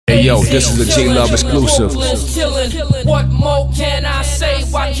Hey yo, this is a J-Love exclusive. What more can I say?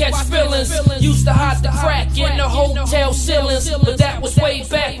 Why catch feelings? Used to hide the crack in the hotel ceilings, but that was way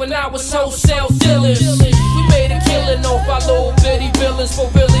back when I was wholesale dealing. We made a killing off our little bitty villains. For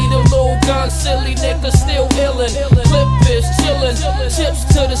really, them little gun silly niggas still illin'. Clip is chillin', chips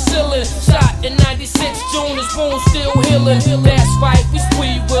to the ceiling. Shot in 96, June, his wound still healing. That's right, we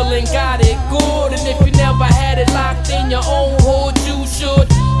squeeze willin', got it good. And if you never had it locked in your own hood, you should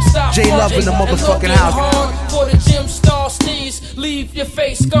stop J-Love in the motherfucking house. Hard for the gym star sneeze, leave your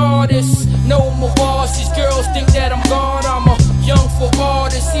face scarred. It's no more bars. These girls think that I'm gone. I'm a young for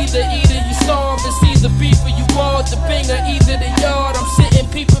artist. Either you starve, it's either beef or you bought the binger, either the yard. I'm sitting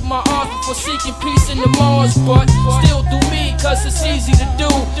peeping my art before seeking peace in the Mars, but still do me, cause it's easy to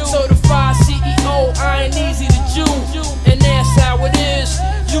do. Certified CEO, I ain't easy to Jew, and that's how it is.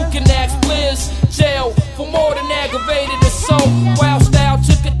 You can ask Blizz, jail for more than aggravated assault. Wild style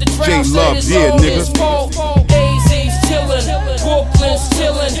took it to trial, said it's all his fault. AZ's chillin', Brooklyn's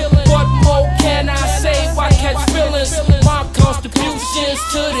chillin'. What more can I say? Why catch feelings? My contributions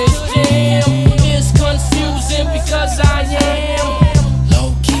to this jam is confusing because I am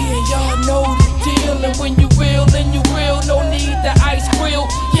low key and y'all know the deal. And when you real, then you real. No need the ice grill.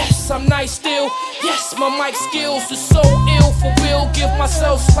 Yes, I'm nice still. Yes, my mic skills are so ill for real. Give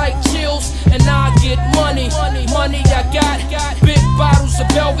myself slight chills and I get money. Money I got. Big bottles of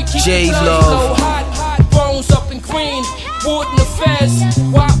Bell. We keep it low hot. Bones up in green. Wood in the fez.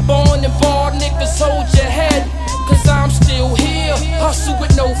 Wop born and bald niggas hold your head. Cause I'm still here. Hustle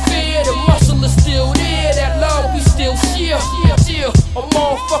with no fear. The muscle is still there. That love we still share. A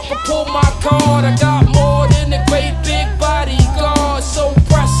motherfucker pull my card. I got more than a great big bodyguard. So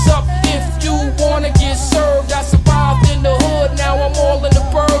press up if you wanna get served. I survived in the hood. Now I'm all in the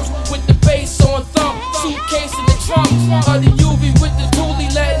burbs with the bass on thump. Suitcase in the trunk of the UV with the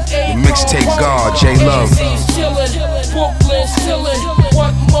toolie letting The mixtape God, J-Love. Chillin', Brooklyn's chillin'.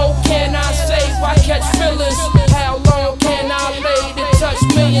 What more can I say? Why catch feelings? How long can I lay to touch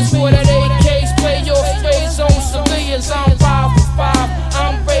millions for that AKs? Play your spades on civilians. I'm 5 for 5.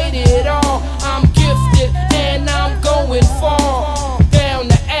 I'm rated all. I'm gifted and I'm going far. Down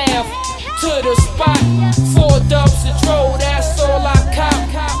the Ave to the spot. 4 dubs a troll. That's all I cop.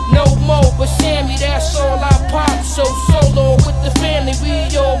 No more but Shammy. That's all I pop. So solo with the family.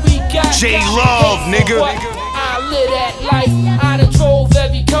 We all we got. J-Love, nigga. I live that life, I done drove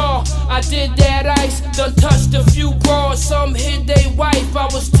every car. I did that ice, done touched a few bras. Some hid they wife, I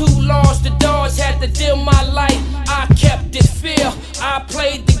was too lost. The dogs had to dim my light. I kept it fair, I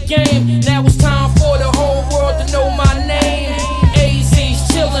played the game. Now it's time for the whole world to know my name. AZ's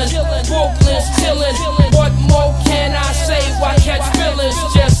chillin', Brooklyn's chillin'. What more can I say? Why catch feelings?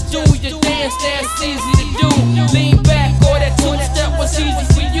 Just do your dance, that's easy to do. Lean back, or that two-step was easy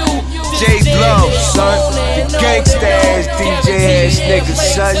for you. J-Love, son. The gangsta ass DJ ass nigga,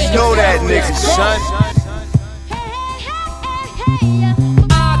 son. You know that nigga, son.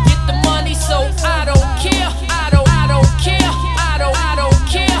 I get the money, so I don't care. I don't care. I don't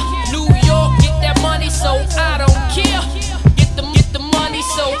care. New York, get that money, so I don't care. Get the money,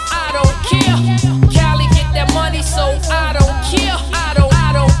 so I don't care. Cali, get that money, so I don't care. I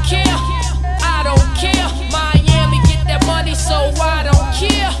don't care. I don't care. Miami, get that money, so I don't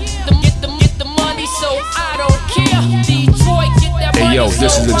care. Get the money, so I don't care. Detroit, get that money, Hey yo,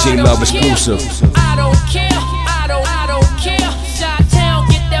 this is a J-Love exclusive. I don't care. I don't care. Chi-Town,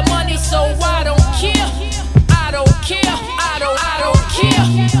 get that money, so I don't care. I don't care. I don't care.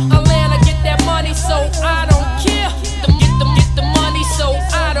 Atlanta, get that money, so I don't care. Get the money, so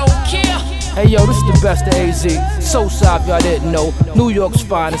I don't care. Hey yo, this is the best of AZ. S.O.S.A, if y'all didn't know. New York's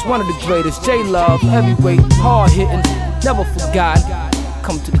finest, one of the greatest. J-Love, heavyweight, hard hitting, never forgotten.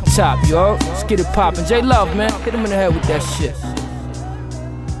 Come to the top, yo. Let's get it poppin'. J-Love, man, hit him in the head with that shit.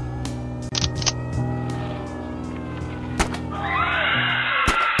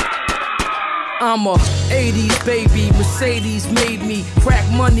 I'm a 80s baby, Mercedes made me. Crack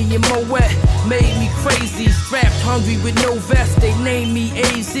money in Moet made me crazy. Strapped hungry with no vest, they named me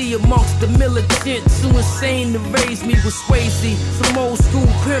AZ. Amongst the militants, too insane to raise me was Swayze. Some old school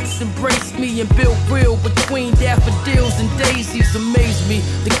pimps embraced me and built real between daffodils and daisies. Amazed me,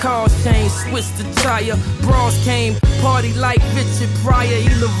 the cars changed, switched the tire. Bras came, party like Richard Pryor.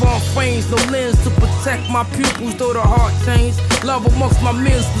 He live on frames, no lens to protect my pupils, though the heart changed. Love amongst my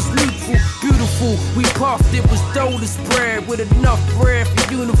men was mutual, beautiful. We puffed, it was dough to spread. With enough bread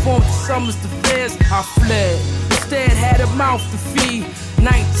for uniform to summers to fairs, I fled. Instead had a mouth to feed.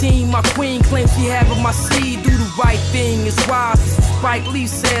 19, my queen claims she having my seed. Do the right thing, it's wise, as Spike Lee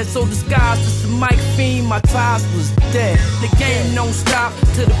said. So disguised as a mic fiend, my ties was dead. The game don't stop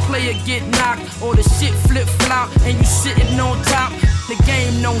till the player get knocked or the shit flip flop and you sitting on top. The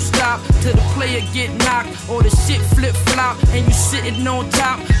game don't stop till the player get knocked or the shit flip flop and you sitting on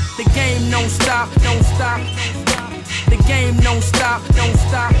top. The game don't stop, don't stop. The game don't stop, don't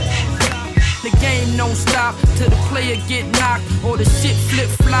stop. The game don't stop till the player get knocked or the shit flip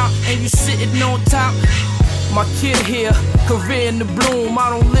flop and you sitting on top. My kid here, career in the bloom. I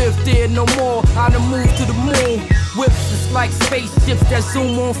don't live there no more. I done moved to the moon. Whips is like spaceships that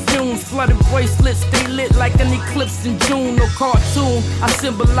zoom on fumes. Flooded bracelets, they lit like an eclipse in June. No cartoon, I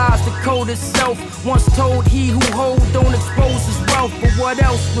symbolize the code itself. Once told, he who hold don't expose his wealth. But what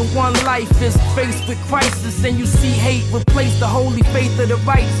else when one life is faced with crisis and you see hate replace the holy faith of the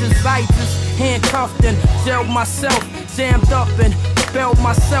righteous? I just handcuffed and jailed myself, jammed up and spelled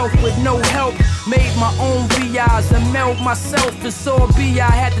myself with no help. Made my own VIs and mailed myself. It's all B,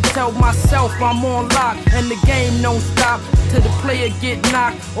 I had to tell myself I'm on lock. And the game don't stop till the player get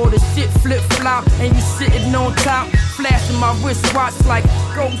knocked or the shit flip flop and you sitting on top. Flashing my wristwatch like,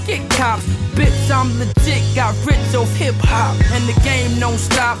 go get cops. Bitch, I'm legit, got rich off hip hop. And the game don't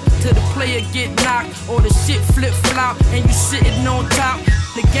stop till the player get knocked or the shit flip flop and you sitting on top.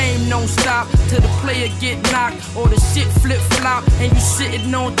 The game don't stop till the player get knocked or the shit flip flop and you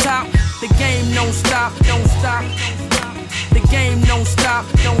sitting on top. The game don't stop, don't stop. The game don't stop,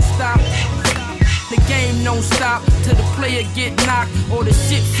 don't stop. The game don't stop till the player get knocked or the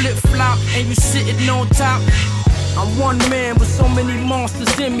shit flip flop and you sitting on top. I'm one man with so many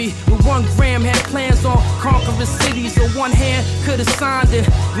monsters in me. With 1 gram, had plans on conquering cities. On one hand, could've signed and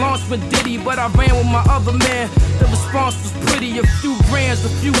launched with Diddy, but I ran with my other man. The response was pretty, a few grands, a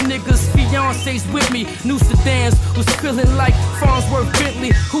few niggas, fiancés with me. New sedans was feeling like Farnsworth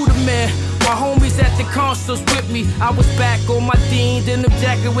Bentley. Who the man? My homies at the concerts with me. I was back on my Dean, denim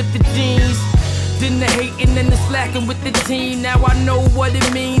jacket with the jeans. Then the hating and the slacking with the team. Now I know what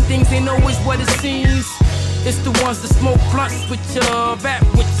it means. Things ain't always what it seems. It's the ones that smoke blunts with ya, rap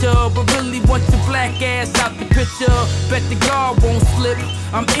with ya, but really want your black ass out the picture. Bet the guard won't slip.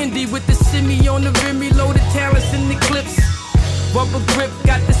 I'm indie with the semi on the rim, loaded talents in the clips. Rubber grip,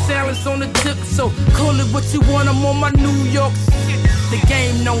 got the silence on the tip, so call it what you want, I'm on my New York shit. The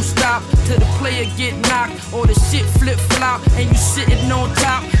game don't stop till the player get knocked or the shit flip flop and you sitting on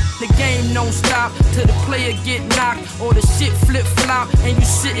top. The game don't stop till the player get knocked or the shit flip flop and you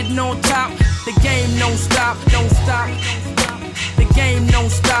sitting on top. The game don't stop, don't stop. The game don't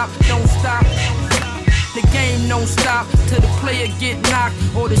stop, don't stop. The game don't stop till the player get knocked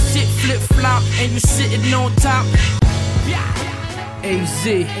or the shit flip flop and you sitting on top. AZ,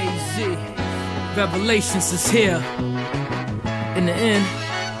 Revelations is here. In the end,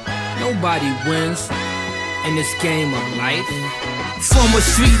 nobody wins in this game of life. From a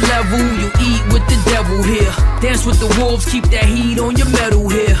street level, you eat with the devil here. Dance with the wolves, keep that heat on your metal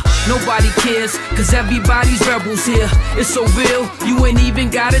here. Nobody cares, cause everybody's rebels here. It's so real, you ain't even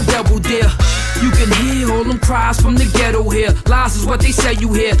got a double dare. You can hear all them cries from the ghetto here. Lies is what they say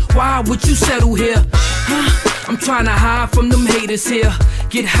you hear. Why would you settle here? I'm trying to hide from them haters here.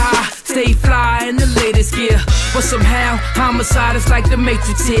 Get high, stay fly in the latest gear. But somehow, homicide is like the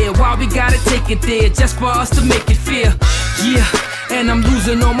Matrix here. Why we gotta take it there, just for us to make it fair? Yeah, and I'm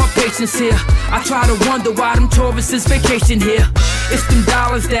losing all my patience here. I try to wonder why them tourists is vacation here. It's them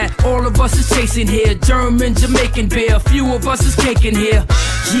dollars that all of us is chasing here. German, Jamaican beer, few of us is caking here.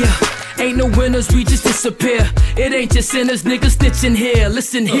 Yeah, ain't no winners, we just disappear. It ain't just sinners, niggas snitching here.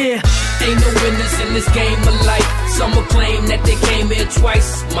 Listen here, ain't no winners in this game of life. Some will claim that they came here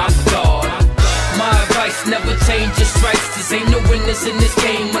twice. My God, my advice, never change your stripes. Cause ain't no winners in this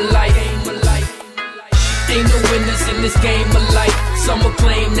game of life. Ain't no winners in this game of life. Some will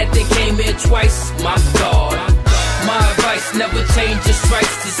claim that they came here twice. My God, my advice, never change your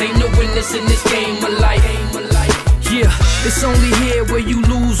stripes. Cause ain't no winners in this game of life. Yeah, it's only here where you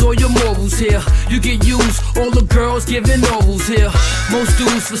lose all your morals here. You get used, all the girls giving orals here. Most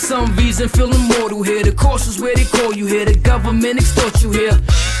dudes for some reason feel immortal here. The course is where they call you here. The government extort you here.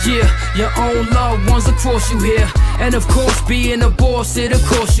 Yeah, your own loved ones across you here. And of course being a boss, it'll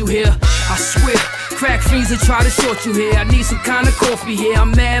cost you here. I swear, crack fiends that try to short you here. I need some kind of coffee here.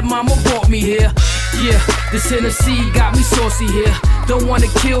 I'm mad mama bought me here. Yeah, this Tennessee got me saucy here. Don't wanna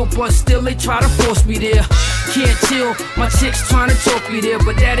kill, but still they try to force me there. Can't chill, my chicks trying to talk me there,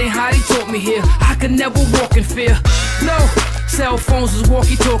 but that ain't how they taught me here. I could never walk in fear. No, cell phones is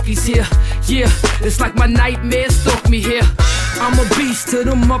walkie-talkies here. Yeah, it's like my nightmares stalk me here. I'm a beast till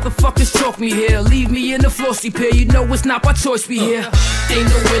them motherfuckers choke me here. Leave me in the flossy pair, you know it's not by choice we here. Ain't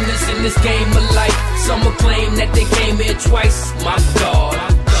no winners in this game of life. Some will claim that they came here twice. My God,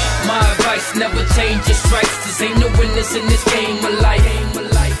 my advice, never change your stripes. Cause ain't no winners in this game of life.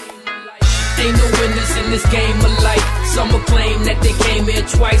 Ain't no winners in this game of life. Some will claim that they came here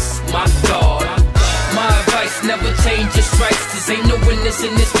twice. My God, my advice, never change your stripes. Cause ain't no winners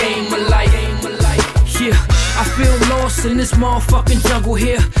in this game of life. Yeah, I feel lost in this motherfucking jungle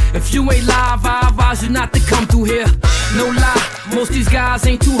here. If you ain't live, I advise you not to come through here. No lie, most these guys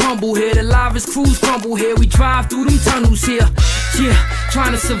ain't too humble here. The livest crews crumble here. We drive through them tunnels here. Yeah,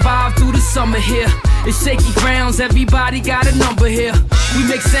 trying to survive through the summer here. It's shaky grounds, everybody got a number here. We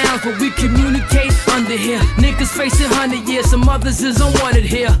make sounds, but we communicate under here. Niggas facing 100 years, some others is unwanted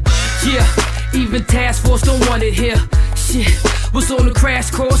here. Yeah, even task force don't want it here. Shit, what's on the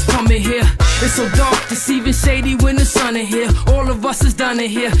crash course coming here? It's so dark, deceiving shady when the sun in here. All of us is done in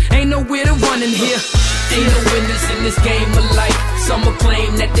here, ain't nowhere to run in here. Ain't no winners in this game of life. Some will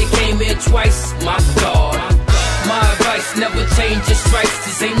claim that they came here twice. My God, my advice, never change your stripes.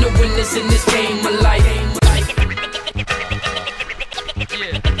 Cause ain't no winners in this game of life.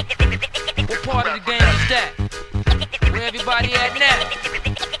 Yeah, what part of the game is that? Where everybody at now?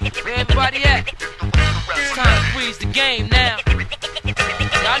 Where everybody at? It's time to freeze the game now.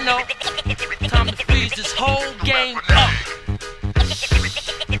 Y'all know, time to freeze this whole game up.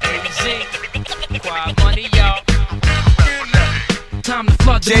 AZ, quiet money, y'all. Time to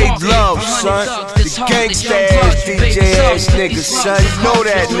flood the market. J-Love, son. The gangsta ass DJ ass niggas, son. You know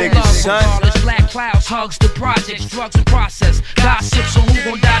that nigga, son. Black clouds, hugs the projects, drugs and process. Gossips on who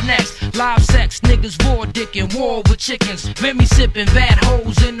gon' die next. Live sex, niggas war dickin', war with chickens. Remy sippin', bad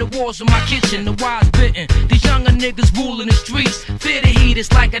hoes in the walls of my kitchen. The wise bitten. These younger niggas ruling the streets. Fear the heat,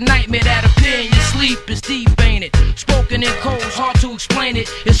 it's like a nightmare that appear in your sleep. It's deep, ain't it? Spoken in codes, hard to explain it.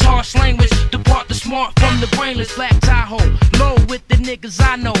 It's harsh language. Depart the smart from the brainless. Black Tahoe, low with the niggas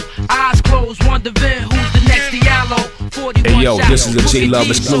I know. Eyes closed, wondering who's the next Diallo. 41 Hey yo, this is a J-Love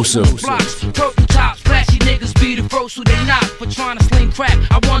exclusive. Purple tops, flashy niggas be the first who they not for trying to sling crack.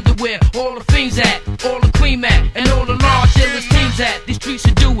 I wonder where all the fiends at, all the cream at, and all the large illest teams at. These streets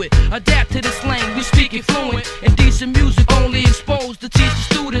should do it. Adapt to the slang, we speak it fluent. And decent music only exposed to teach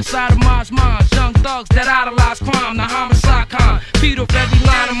the students out of my minds. Young thugs that idolize crime, the homicide con. Feed off every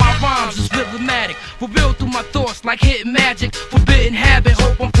line of my rhymes is rhythmatic. Revealed through my thoughts like hitting magic. Forbidden habit,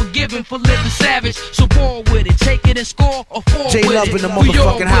 hope I'm forgiven for living savage. So ball with it, take it and score or fall with it. J-Love in the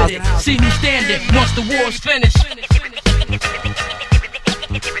motherfucking house. See me standing once the war's finished.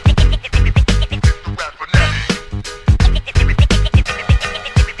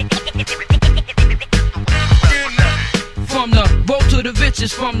 From the road to the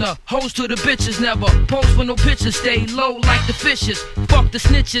riches, from the hoes to the bitches. Never post for no pictures, stay low like the fishes. Fuck the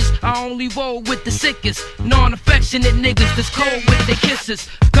snitches, I only roll with the sickest. Non-affectionate niggas that's cold with their kisses.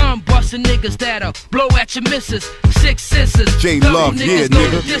 Gun busting niggas that'll blow at your missus. Six senses, J-Love, yeah, know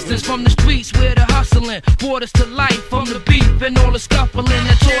nigga. the distance from the streets where the hustling brought us to life. From the beef and all the scuffling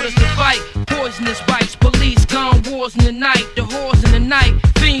that taught us to fight. Poisonous bites, police, gun wars in the night. The whores in the night,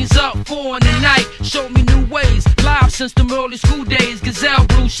 fiends up 4 in the night. Showed me new ways, live since the early school days. Gazelle,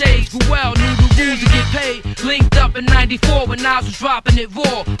 blue shades, grew well, knew the rules to get paid. Linked up in 94 when I was dropping it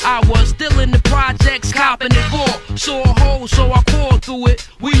raw. I was still in the projects, copping it raw. Saw a hole, so I crawled through it.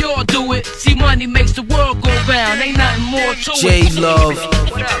 We all do it. See, money makes the world go round. Ain't nothing more to it. J-Love.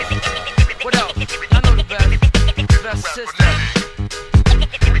 What else? What else? I know the best. Best system.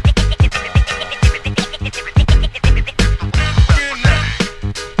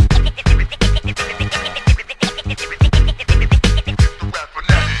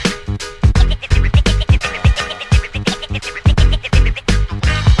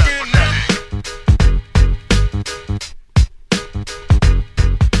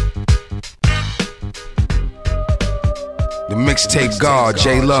 The mixtape God,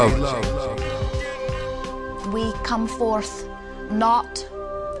 J-Love. We come forth not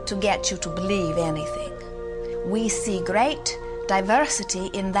to get you to believe anything. We see great diversity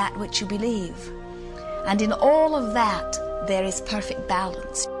in that which you believe. And in all of that, there is perfect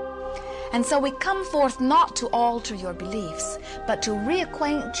balance. And so we come forth not to alter your beliefs, but to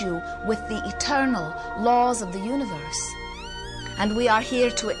reacquaint you with the eternal laws of the universe. And we are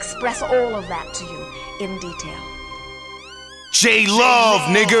here to express all of that to you in detail. J-Love,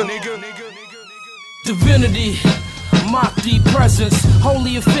 nigga. Divinity, Mahdi presence,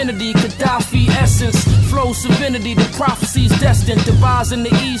 holy affinity, Gaddafi essence, flow divinity, the prophecies destined, devise in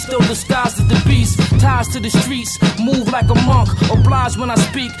the east, though disguised as the beast, ties to the streets, move like a monk, oblige when I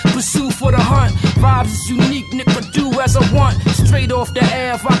speak, pursue for the hunt, vibes is unique, nigga do as I want, straight off the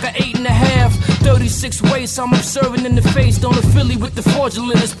Ave, I got 8.5, 36 waist, I'm observing in the face, don't affiliate with the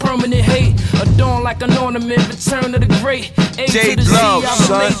fraudulent, it's permanent hate, adorned like an ornament, return of the great, A J to the Z, Love, I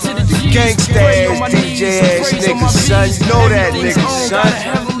son, relate to the the G's, gangsta pray on ass, my DJ knees, ass praise on nigga, my son, beats, you know that everything's nigga, on, son. got a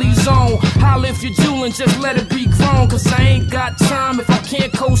heavenly zone, holla if you're Julian, just let it be grown, cause I ain't got time if I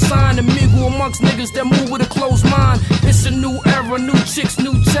can't co-sign and mingle amongst niggas that move with a closed mind, it's a new era, new chicks,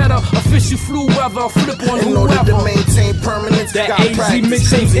 new cheddar, official flu weather, flip on in order to whoever. maintain permanence, That got AZ practice.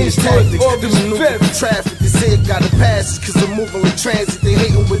 mixtape is August Maneuver 5th. traffic, they say it gotta pass it, cause I'm moving with transit, they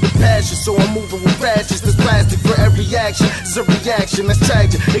hating with the passion, so I'm moving with fashions, there's plastic for every action, it's a reaction, that's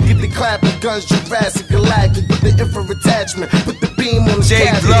tragic, they get the clapping, guns, Jurassic, galactic, with the infrared attachment, put the beam on the J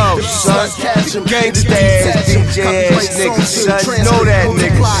cabinet, Love, if the son, slugs catch 'em, gangsta they ass, detach 'em, DJ copyright ass nigga, songs to son, the know that transcript,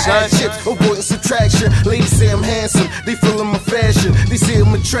 nigga, multiply, son. add shit, avoiding subtraction, ladies say I'm handsome, they feeling my fashion, they say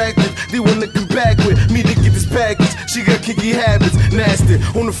I'm attractive, they wanna come back with me to get this package, she got kinky habits, nasty,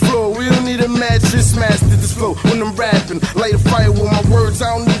 on the floor, we don't need a mattress, master this flow, when I'm rapping, light a fire with my words,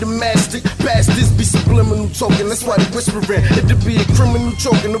 I don't need a matchstick, bastards be subliminal talking, that's why they whispering, it'd be a criminal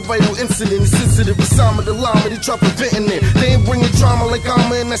choking, a vital incident, it's sensitive, Osama the llama, they try preventing it, they ain't bringing drama like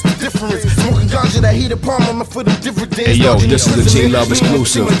I'm in, that's the difference, smoking ganja, that heat upon me for the dividends, Hey, yo, this is the J Love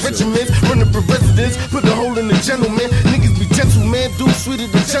exclusive. Running for residence, put a hole in the gentleman, niggas be gentlemen, dudes sweeter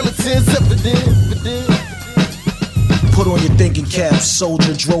than gelatins, evident. Put on your thinking cap,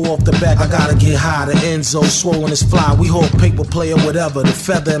 soldier, drove off the back. I gotta get high, the Enzo, swollen is fly. We hold paper play or whatever. The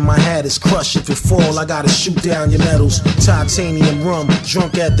feather in my hat is crushed. If it fall, I gotta shoot down your medals. Titanium rum,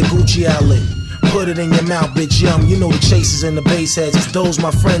 drunk at the Gucci outlet. Put it in your mouth, bitch, yum. You know the chasers and the bass heads. Those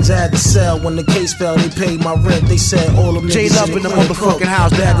my friends I had to sell. When the case fell, they paid my rent. They said all of them J niggas Love in the motherfucking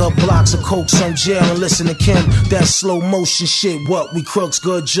house. Bag up blocks of coke, some jail, and listen to Kim. That slow motion shit, what? We crooks,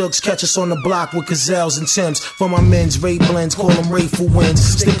 good jugs. Catch us on the block with gazelles and Timbs. For my men's, Ray blends, call them Rayful Winds.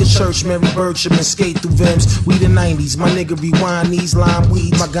 Stick to church, Mary Bertram, and skate through Vims. We the 90s, my nigga rewind these lime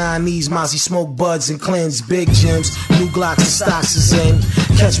weeds. My Guyanese, Mozzie smoke buds and cleanse. Big gyms, new Glocks, the stocks is in.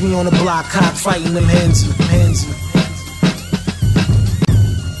 Catch me on the block, cock fighting them hens.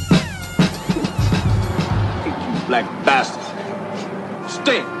 Hate you, black bastards.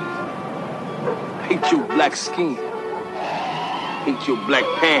 Stink. Hate your black skin. Hate your black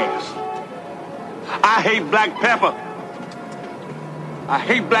pants. I hate black pepper. I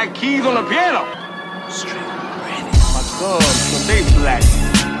hate black keys on the piano. My thumbs, when they black.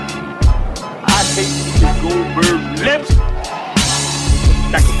 I hate the Goldberg lips.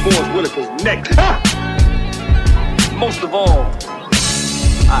 Like a Forrest Whitaker's neck. Ha! Most of all,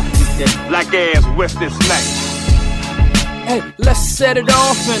 I hate that black ass Western smack. Hey, let's set it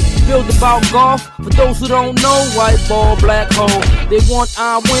off and build about golf. For those who don't know, white ball, black hole. They want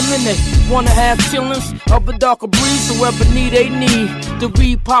our women, they wanna have chillins of a darker breed. So every need they need to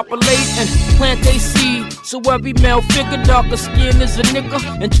repopulate and plant they seed. So every male figure, darker skin is a nigga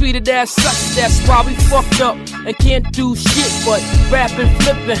and treated as such. That's why we fucked up and can't do shit but rap and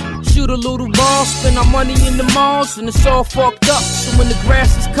flippin'. Shoot a little ball, spend our money in the malls, and it's all fucked up. So when the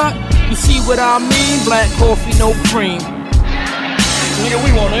grass is cut, you see what I mean? Black coffee, no cream. Nigga,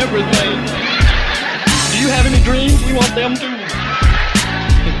 we want everything. Do you have any dreams? We want them too.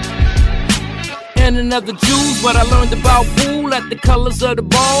 And another Jews, but I learned about wool that the colors of the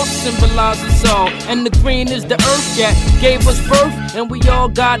ball symbolizes all. And the green is the earth that gave us birth, and we all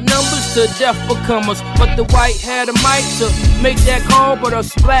got numbers to death become us. But the white had a mic to make that call, but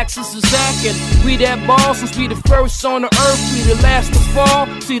us blacks is a Zach, and we that ball since we the first on the earth, we the last to fall.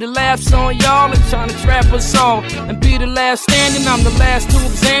 See the laughs on y'all and trying to trap us all, and be the last standing. I'm the last to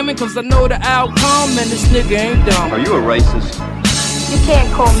examine, cause I know the outcome, and this nigga ain't dumb. Are you a racist? You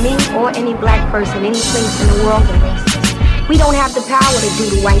can't call me or any black person any place in the world a racist. We don't have the power to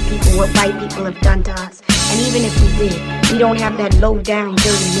do to white people what white people have done to us. And even if we did, we don't have that low-down,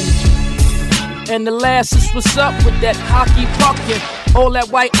 dirty nature. And the last is what's up with that hockey puck and all that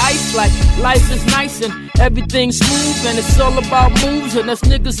white ice, like life is nice and everything's smooth, and it's all about moves, and us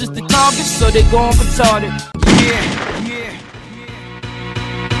niggas is the target, so they going retarded.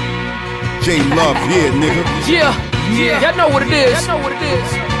 J Love, yeah, nigga. Yeah, y'all know what it is.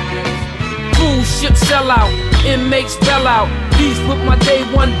 Cruise ship sell out, inmates fell out. Beef with my day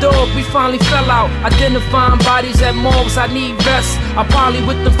one one dog, we finally fell out. Identifying bodies at morgues, I need vests. I poly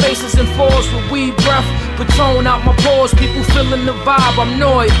with the faces and fours with weed breath. Patron out my pores, people feeling the vibe, I'm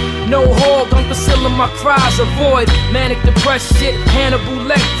annoyed. No hog, I'm concealing my cries, avoid manic depressed shit, Hannibal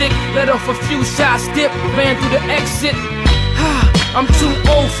Lectic. Let off a few shots, dip, ran through the exit. I'm too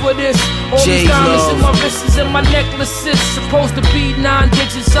old for this. All these diamonds in my wrists and my necklaces. Supposed to be 9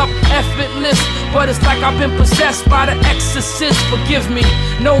 digits up, effortless. But it's like I've been possessed by the exorcist. Forgive me,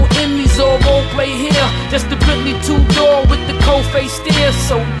 no Emmys or roleplay here. Just the Bentley 2-door with the cold face stairs.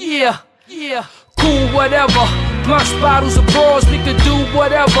 So yeah, cool, whatever. Blunts, bottles of bras, we could do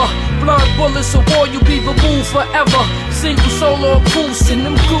whatever. Blood bullets of war, you be removed forever. Single solo crew, send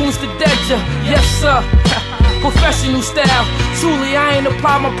them goons to dead ya. Yes sir. Professional style. Truly, I ain't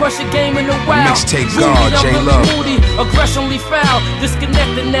applied my pressure game in a while. Mixtape God, J-Lo. Moody, aggressionally foul.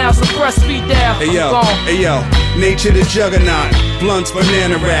 Disconnected now, so press speed down. Hey yo, nature the juggernaut. Blunts,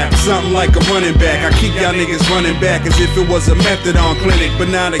 banana rap, something like a running back. I keep y'all niggas running back as if it was a methadone clinic, but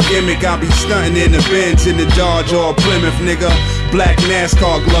not a gimmick. I be stunting in the Benz, in the Dodge or Plymouth, nigga. Black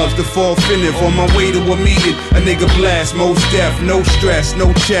NASCAR gloves, the fall finish. On my way to a meeting, a nigga blast, most deaf, no stress,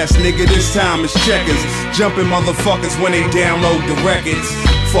 no chest, nigga. This time it's checkers. Jumping motherfuckers when they download the records.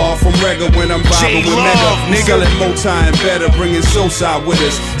 Far from regular when I'm vibing with Mega. Selling multi and better, bringing S.O.S.A with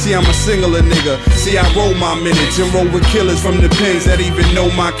us. See, I'm a singular nigga. See, I roll my minutes and roll with killers from the pens that even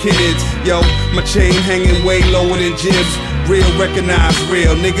know my kids. Yo, my chain hanging way lower than Jibs. Real recognize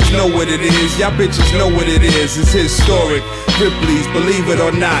real, niggas know what it is. Y'all bitches know what it is, it's historic. Ripley's, believe it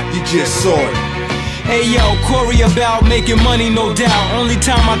or not, you just saw it. Hey yo, Corey about making money, no doubt. Only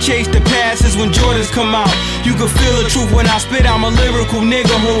time I chase the past is when Jordans come out. You can feel the truth when I spit, I'm a lyrical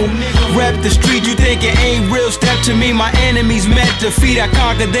nigga who rep the street. You think it ain't real, step to me, my enemies met defeat. I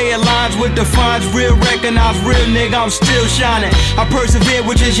conquer their lines with defines, real recognize real nigga, I'm still shining. I persevere,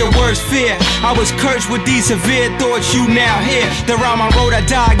 which is your worst fear. I was cursed with these severe thoughts, you now hear. The rhyme I wrote, I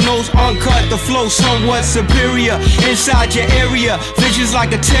diagnose, uncut, the flow somewhat superior. Inside your area, visions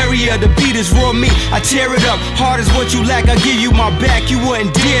like a terrier, the beat is raw meat. I tear it up, hard as what you lack, I give you my back, you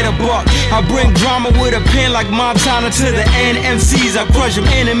wouldn't dare to buck. I bring drama with a pen like Montana to the NMCs. I crush them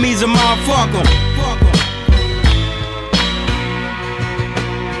enemies of mine, fuck them.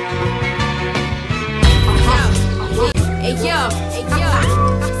 Hey yo,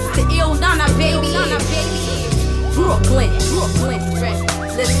 to ill Nana baby. Brooklyn,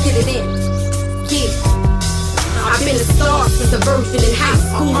 let's get it in. Yeah. I've been a star since a virgin in high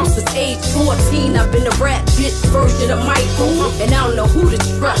school. Since age 14, I've been a rap bitch version of Michael. And I don't know who to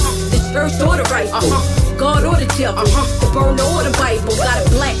trust, the church or the rifle, God or the devil, the burner or the Bible. Got a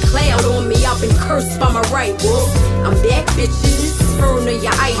black cloud on me, I've been cursed by my rivals. I'm back, bitches, burner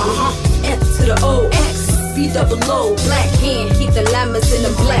your idol. F to the O-X, B-double-O, black hand, keep the llamas in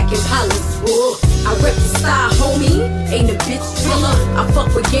the black Impalas. I rep the style, homie, ain't a bitch thriller. I fuck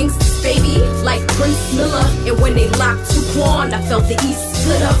with gangsters, baby, like Prince Miller. And when they locked Tuquan, I felt the East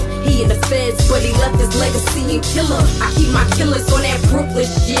split up. He in the feds, but he left his legacy in killer. I keep my killers on that Brooklyn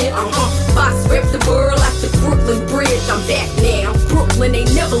shit. Boss rep the world like the Brooklyn Bridge. I'm back now. Brooklyn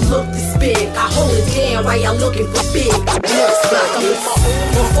ain't never looked this big. I hold it down while y'all looking for big. It's like I'm in my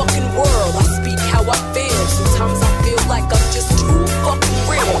own fucking world. I speak how I feel. Sometimes I feel like I'm just too fucking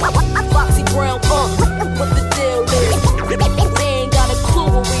real. Foxy Brown, what the deal is? They ain't got a clue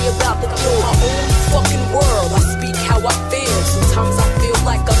what we about to do. My own fucking world. I speak how I feel. Sometimes I feel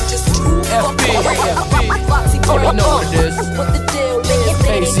like I'm just too fucking real. Foxy Brown, what the deal is?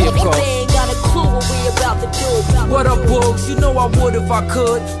 They ain't got a clue what we about to do. What up, Bugs? You know I would if I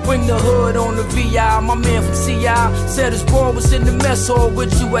could. Bring the hood on the VI. My man from CI said his boy was in the mess hall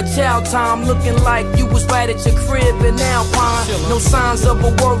with you at chow time, looking like you was right at your crib in Alpine. No signs of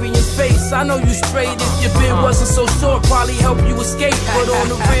a worrying face. I know you straight. If your bid wasn't so short, probably help you escape. But on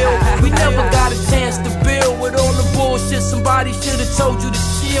the real, we never got a chance to build. With all the bullshit, somebody should've told you to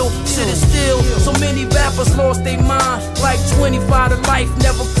chill. Sit still. So many rappers lost their mind. Like 25 to life,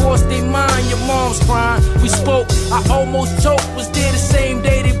 never crossed their mind. Your mom's crying. We spoke, I almost choked. Was there the same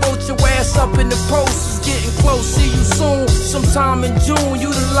day they wrote your ass up in the post. It's getting close, see you soon. Sometime in June,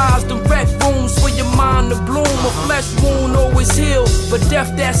 utilize the rec rooms for your mind to bloom. A flesh wound always heal, but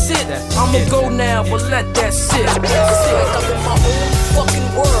death, that's it. I'ma go now, but let that sit. It's like I'm in my own fucking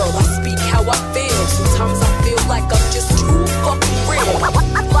world. I speak how I feel. Sometimes I feel like I'm just too fucking real.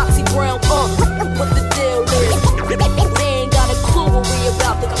 Foxy Brown, what the deal is? They ain't got a clue what we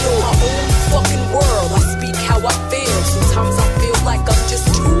about to do. My own fucking world. I speak how I feel. Sometimes I feel like I'm just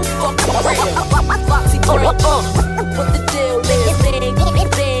too fucking real. Foxy Brown, what the deal is? They ain't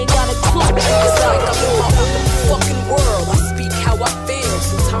got a clue. It's like I'm in my own fucking world. I speak how I feel.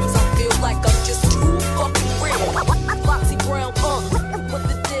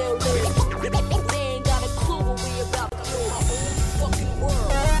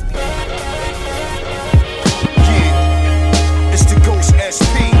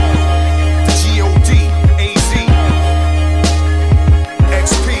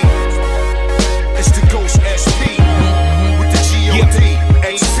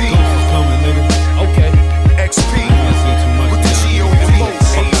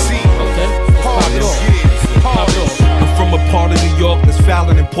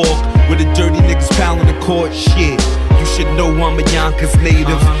 fork with the dirty niggas pounding the court. Shit, you should know I'm a Yonkers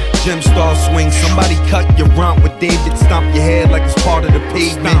native. Gem star swing, somebody cut your rump with David. Stomp your head like it's part of the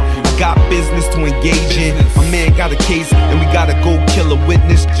pavement. I got business to engage in. My man got a case and we gotta go kill a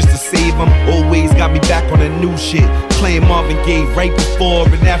witness just to save him. Always got me back on that new shit. Playing Marvin Gaye right before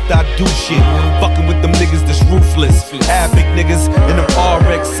and after I do shit. Fucking with them niggas that's ruthless. Havoc niggas and them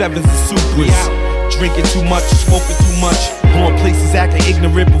RX-7s and Supras. Drinking too much, smoking too much. Going places acting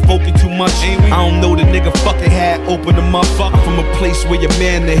ignorant, provoking too much. I don't know the nigga fucking had, open them up. I'm from a place where your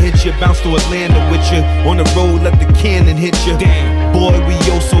man that hit you bounce to Atlanta with you. On the road, let the cannon hit you. Boy, we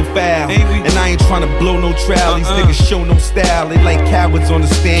yo so foul. And I ain't trying to blow no trail. These niggas show no style. They like cowards on the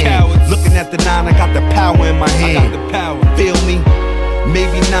stand. Looking at the 9, I got the power in my hand. Feel me?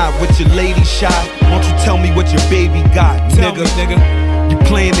 Maybe not with your lady shot. Won't you tell me what your baby got, nigga? You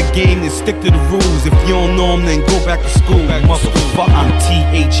playing the game, then stick to the rules. If you don't know them, then go back to school. Motherfucker, I'm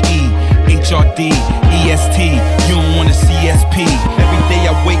THE-HRD, EST. You don't wanna CSP. Every day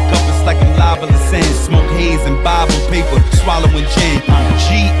I wake up, it's like I'm liable to sin. Smoke haze and Bible paper, swallowing gin.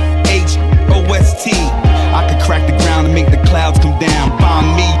 GHOST. I could crack the ground and make the clouds come down.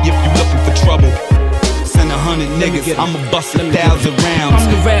 Bomb me if you looking for trouble. 100 niggas, I'ma bust 1,000 rounds. I'm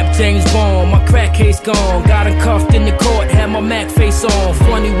the rap James Bond, my crack case gone. Got him cuffed in the court, had my Mac face on.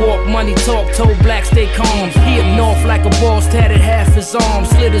 Funny walk, money talk, told black stay calm. He up north like a boss, tatted half his arm.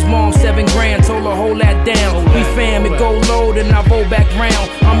 Slid his mom 7 grand, told her hold that down. We fam, it go low, then I roll back round.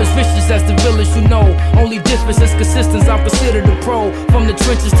 I'm as vicious as the village, you know. Only difference is consistency, I'm considered a pro. From the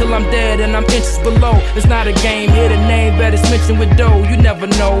trenches till I'm dead and I'm inches below. It's not a game, hear the name, bet it's mentioned with dough. You never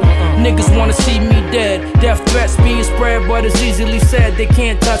know, niggas wanna see me dead. Death threats being spread, but it's easily said they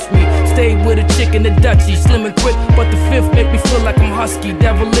can't touch me. Stayed with a chick in the Dutchie, slim and quick, but the fifth make me feel like I'm husky.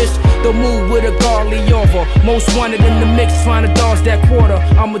 Devilish, don't move with a godly over. Most wanted in the mix, trying to dodge that quarter.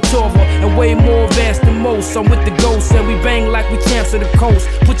 I'm a Torva and way more advanced than most. I'm with the ghosts and we bang like we champs of the coast.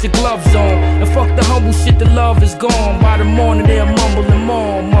 Put your gloves on and fuck the humble shit, the love is gone. By the morning they're mumbling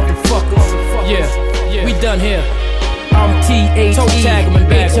more, motherfuckers. Yeah, we done here. I'm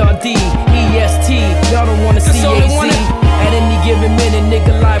THE-HRD, EST. Y'all don't wanna see AC. At any given minute,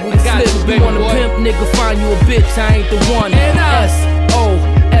 nigga liable to flip. You want a pimp, nigga, find you a bitch. I ain't the one.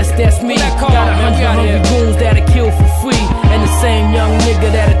 S.O.S, that's me. Got 100 hungry goons that'll kill for free. And the same young nigga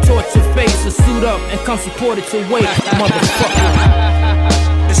that'll torch your face. So suit up and come support it your weight,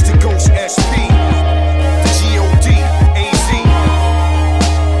 motherfucker. It's the Ghost SP, the G.O.D, A.Z,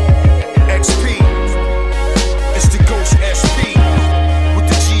 XP. It's the Ghost SP with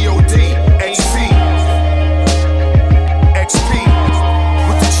the G.O.D, A.Z, XP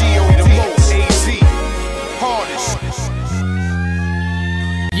with the G.O.D, A.Z. Hardest.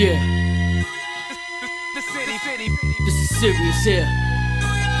 Yeah. This is serious here.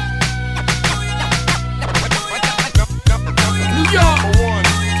 New York.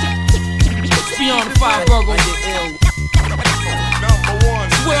 Beyond the 5 boroughs.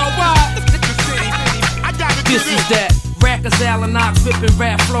 Worldwide. This is that. Rackers, Allen Ox, whipping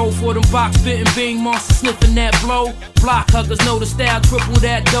rap flow for them box spitting bing monsters sniffing that blow. Block huggers know the style, triple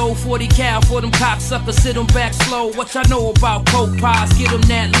that dough. 40 cal for them cocksuckers, sit them back slow. What y'all know about coke pies? Get them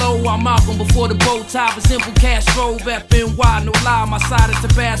that low. I'm Malcolm before the bow tie. A simple Castro, FNY, no lie. My side is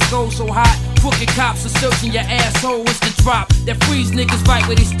Tabasco, so hot. Crooked cops are searching your asshole. It's the drop that freeze niggas fight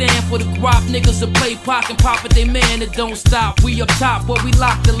where they stand for the guap. Niggas will play pock and pop it, they man, it don't stop. We up top, but we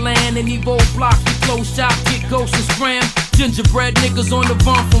lock the land. And Evo blocks, we close shop, get ghosts and scram. Gingerbread niggas on the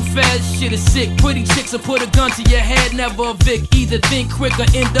run from feds. Shit is sick. Pretty chicks will put a gun to your head, never a Vic. Either think quick or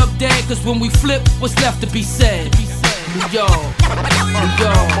end up dead. Cause when we flip, what's left to be said? New York, New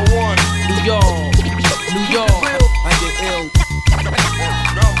York, New York, New York. I get ill.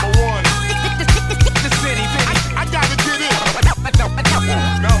 Number 1. The city, I gotta get it.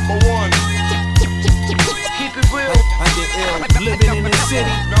 Number 1. Keep it real. I get ill. Living in the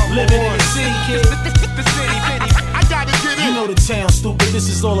city, living in the city, kid. The city, I gotta get it. You know the town, stupid. This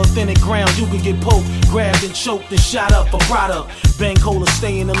is all authentic ground. You can get poked, grabbed and choked and shot up or brought up. Bang cola,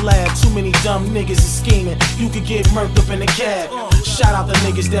 stay in the lab. Too many dumb niggas is scheming. You could get murked up in the cab. Shout out the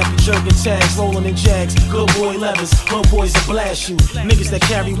niggas that be jerking tags, rolling in jags. Good boy levers, hood boys that blast you. Niggas that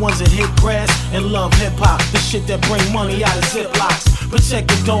carry ones and hit grass and love hip hop. The shit that bring money out of ziplocs. Protect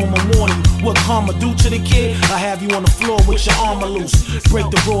the dome and warn you. What karma do to the kid? I have you on the floor with your armor loose. Break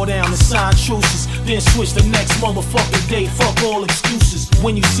the raw down and sign truces. Then switch the next motherfucking day. Fuck all excuses.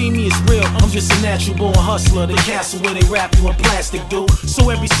 When you see me, it's real. I'm just a natural born hustler. The castle where they wrap you in plastic, dude. So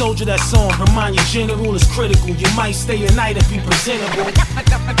every soldier that's on, remind your general is critical. You might stay a night if you presentable.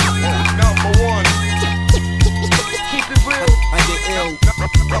 Number 1. Keep it real. I get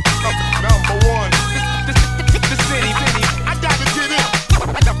ill.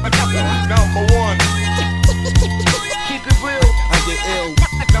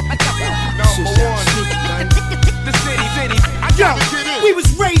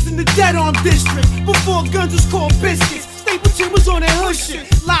 the dead arm district. Before guns was called biscuits. Stapleton was on that hood shit.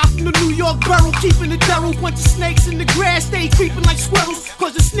 Live from the New York borough, keeping the Darryl. Bunch of snakes in the grass, stay creeping like squirrels.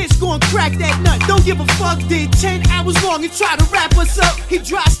 Cause the snitch gon' crack that nut. Don't give a fuck, did 10 hours long and try to wrap us up. He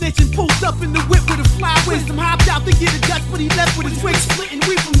dry snitch and pulled up in the whip with a fly wisdom. Hopped out to get a Dutch, but he left with his wig split. And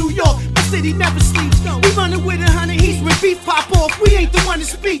we from New York, my city never sleeps. We running with 100 heats when beef pop off. We ain't the one to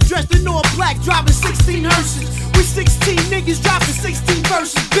speak, dressed in all black, driving 16 hearses. We 16 niggas dropping 16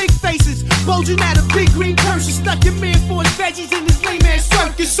 verses. Big faces, bulging out of big green purses. Stuck your man for his veggies in his lame ass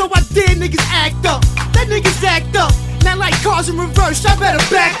circus. So I did niggas act up. That niggas act up. Not like cars in reverse, I better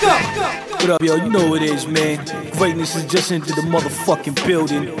back up. What up, yo? You know what it is, man. Greatness is just into the motherfucking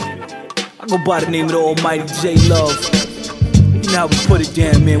building. I go by the name of the almighty J Love. You know how we put it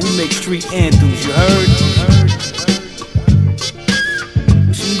down, man. We make street anthems, you heard?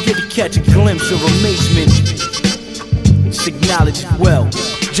 So you get to catch a glimpse of amazement. Just acknowledge it well.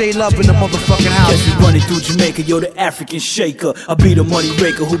 J Love in the motherfucking house. Catch me running through Jamaica, yo, the African shaker. I be the money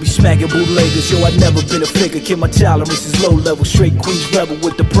raker who be smacking bootleggers. Yo, I never been a faker. Kid, my tolerance is low level. Straight Queens rebel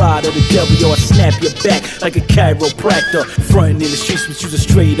with the pride of the devil. Yo, I snap your back like a chiropractor. Frontin' in the streets, but you's a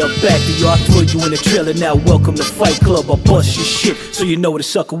straight up actor. Yo, I throw you in the trailer now. Welcome to Fight Club. I bust your shit, so you know what a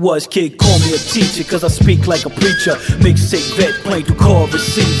sucker was. Kid, call me a teacher, cause I speak like a preacher. Mixtape vet, playing through call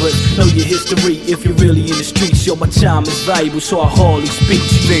receivers. Know your history if you're really in the streets. Yo, my time is valuable, so I hardly speak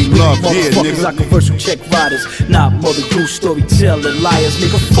to you. J Love, yeah, nigga. I converse with check riders, not mother goose storyteller liars,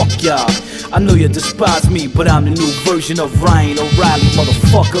 nigga. Fuck y'all. I know you despise me, but I'm the new version of Ryan O'Reilly,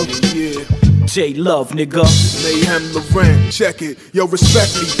 motherfucker. Yeah. J Love, nigga. Mayhem Laurent, check it. Yo,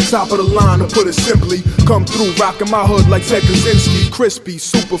 respect me. Top of the line, to put it simply. Come through, rockin' my hood like Ted Kaczynski. Crispy,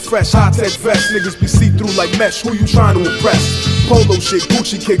 super fresh, high-tech vest. Niggas be see-through like mesh. Who you trying to impress? Polo shit,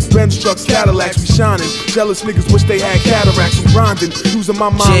 Gucci kicks, Benz trucks, Cadillacs. We shining. Jealous niggas wish they had cataracts. We grinding, using my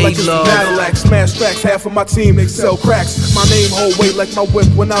mind like it's a battle axe. Smash tracks, half of my team, they sell cracks. My name hold weight like my whip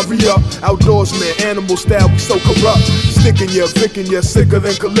when I re-up. Outdoorsman, animal style, we so corrupt. Sticking ya, vicking ya, sicker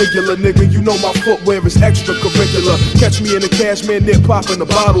than Caligula, nigga. You know my footwear is extracurricular. Catch me in a cashmere knit, popping a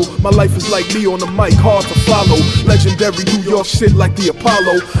bottle. My life is like me on the mic, hard to follow. Legendary New York shit like the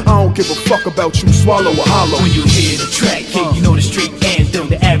Apollo. I don't give a fuck about you, swallow or hollow. When you hear the track hit, you know the street anthem.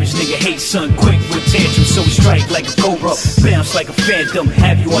 The average nigga hates son, quick with tantrum. So we strike like a cobra, bounce like a phantom.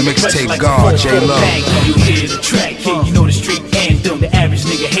 Have you on the pressure like a 4-4 bang. When you hear the track hit, you know the street anthem. The average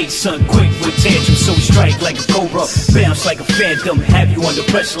nigga hates son, quick with tantrum. So we strike like a cobra, bounce like a phantom. Have you under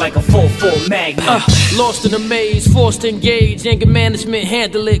pressure like a 4-4 magnum. Lost in a maze, forced to engage. Anger management,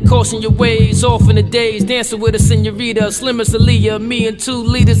 handle it, caution your ways. Off in the days, dancing with a senorita. Slim as Aaliyah, me and 2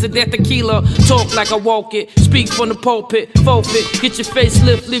 liters of that tequila. Talk like I walk it, speak from the pulpit. Forfeit, get your face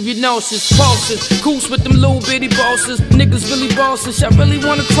lift, leave your nauseous. Pulses, goose with them little bitty bosses. Niggas really bosses, I really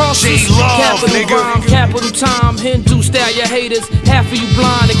wanna cross this. Capital rhyme, capital time, Hindu style, your haters. Half of you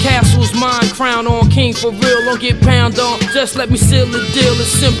blind, the castle's mine. Crown on king for real, don't get pound on. Just let me seal the deal, it's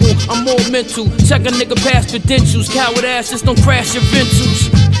simple, I'm more mental. Check a nigga past credentials, coward asses don't crash your ventures.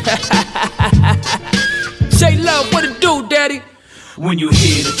 Say love, what it do, daddy? When you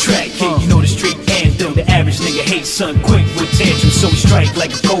hear the track hit, you know the street anthem. The average nigga hates son, quick with tantrum. So we strike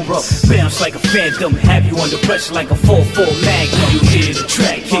like a cobra, bounce like a phantom. Have you under pressure like a 4-4 magnum. When you hear the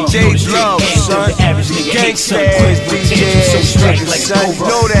track hit, you know the street anthem. The average nigga hates son, quick with tantrum. So we strike like a cobra,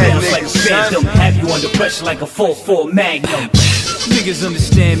 bounce like a phantom. Have you under pressure like a 4-4 magnum. Niggas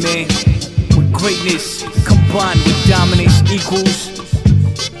understand, man. With greatness combined with dominance equals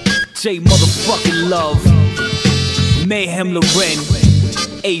J motherfucking Love, Mayhem Loren,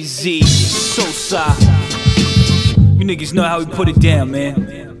 AZ, S.O.S.A. You niggas know how we put it down, man.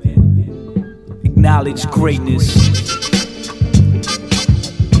 Acknowledge greatness.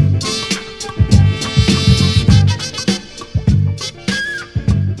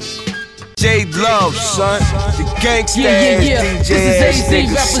 J Love, son. The gangsta Yeah. DJ This is ass AZ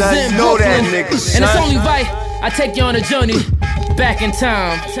nigga, son. representing Know that Brooklyn. nigga, son. And it's only right I take you on a journey back in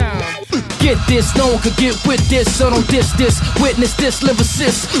time. Get this, no one could get with this, so don't diss this. Witness this, live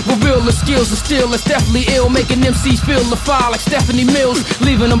assist. With real skills and still, it's definitely ill. Making MCs feel the fire like Stephanie Mills.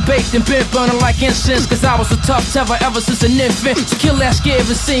 Leaving them baked and bent, burning like incense. Cause I was a tough tever ever since an infant. So kill that scary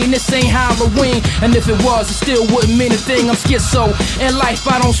scene, this ain't Halloween. And if it was, it still wouldn't mean a thing. I'm schizo, in life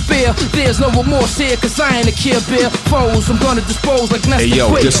I don't spare. There's no remorse here, cause I ain't a Kill Bill. Foes, I'm gonna dispose like Nestor. Hey yo,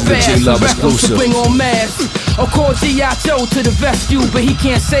 quick, this is the fast, J Love reckless to exclusive. bring on mass. Of course, G.I. Joe to the rescue, but he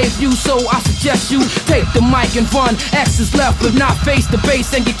can't save you. so I suggest you take the mic and run. X is left, but not face the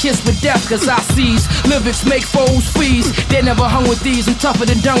base and get kissed with death. Cause I seize lyrics make foes freeze. They never hung with these, I'm tougher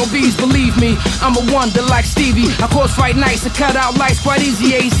than jungle bees. Believe me, I'm a wonder like Stevie. I course right nights and cut out lights quite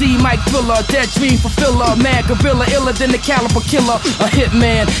easy. AZ, Mike Thriller, dead dream fulfiller, mad gorilla, iller than the caliber killer. A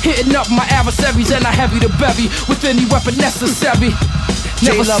hitman, hitting up my adversaries and I heavy the bevy with any weapon necessary.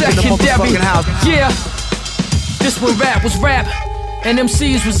 Never secondary. Yeah, this one rap was rap and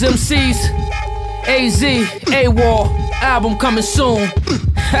MCs was MCs. AZ, AWOL, album coming soon.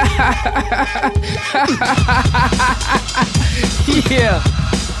 Yeah.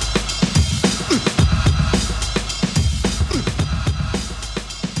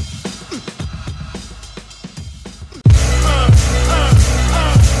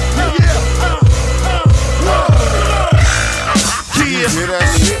 You hear that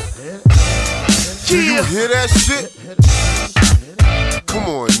shit? Do you hear that shit? Come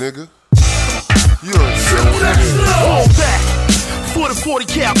on, nigga. You already know what it is. Fall back for the 40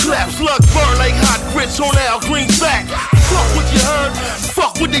 cal clap. Slug burn like hot grits on Al Green's back. Fuck what you heard,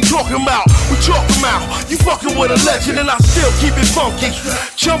 fuck what they talking about. We talking about you fucking with a legend and I still keep it funky.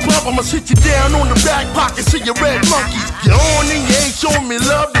 Jump up, I'ma sit you down on the back pockets of your red monkeys. You're on and you ain't showing me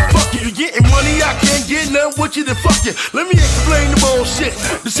love, then fuck you. You getting money, I can't get none with you, then fuck you. Let me explain the bullshit.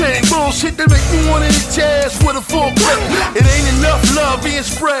 The same bullshit that make me wanna hit your ass with a full clip. It ain't enough love being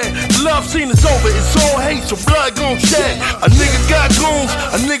spread. The love scene is over, it's all hate, so blood gon' shed. A nigga got goons,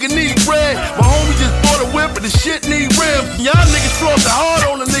 a nigga need bread. My homie just bought a whip and the shit need rims. Y'all niggas floss the hard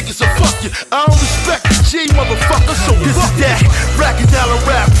on the niggas, so fuck you. I don't respect the G, motherfucker, so fuck that. Racket down a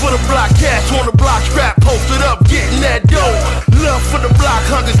rap for the block cash on the block strap, posted up, getting that dough. Love for the block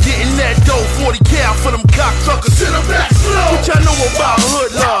huggers, getting that dough. 40 cal for them cocksuckers. Sit them back slow. What y'all know about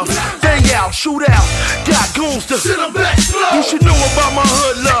hood love? Bang out, shoot out, got goons to sit them back slow. You should know about my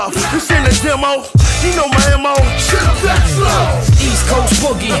hood love. This ain't a demo, you know my MO. Sit them back slow. East Coast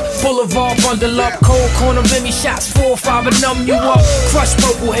boogie, Boulevard bundle up, cold corner, Remy shots, 4 or 5 and numb you up. Crush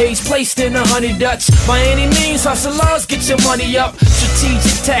purple haze, placed in a honey Dutch. By any means, hustlers, get your money up.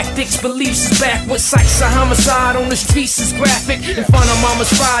 Strategic tactics, beliefs is back with sights. A homicide on the streets is graphic. In front of mama's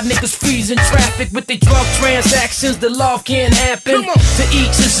fried, niggas freezing traffic with their drug transactions. The love can't happen. To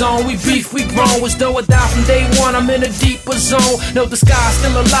each his own, we beef, we grown. As though I die from day one, I'm in a deeper zone. Know the sky's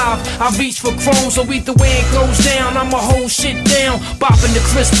still alive, I reach for chrome. So either way it goes down, I'ma hold shit down. Bopping to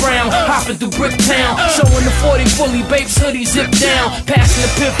Chris Brown, hopping through Bricktown. Showing the 40 fully babes hoodie zip down. Passing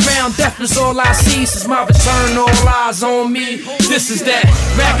the fifth round, deafness all I see. Since my return, all eyes on me. This is that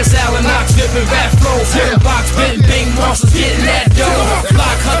Rackers, Allen Knox, dripping rap flow. Putting box, bitten, bing, monsters getting that dough.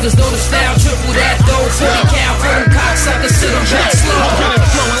 Block hunters know the style, triple that dough. 40 cal for them cocksuckers, sit them back slow. I get it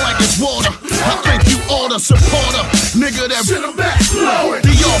flowing like it's water. I think you ought to support a nigga that sit them back slow.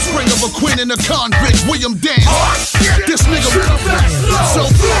 The offspring of a queen and a convict, William Dance. This nigga sit them back slow. So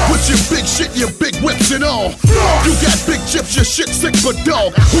with your big shit, your big whips and all. You got big chips, your shit sick but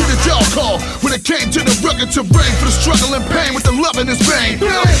dog. Who did y'all call when it came to the rugged terrain? For the struggle and pain with the love in his vein.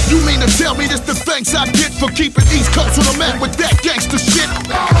 You mean to tell me this the thanks I get for keeping East Coast on the map with that gangster shit?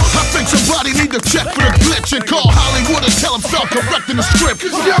 I think somebody need to check for the glitch and call Hollywood and tell him start correcting the script.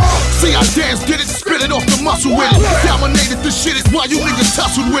 See how Dance did it, spit it off the muscle with it. Dominated the shit it while you niggas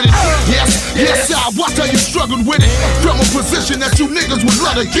tussled with it. Yes, I watch how you struggled with it. From a position that you niggas would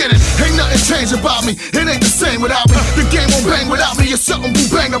love to get it. Ain't nothing changed about me, it ain't the same without me. The game won't bang without me, it's something boo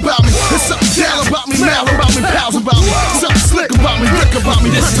bang about me. It's something down about me, mal about me, pals about me. Something slick about me, Rick about me,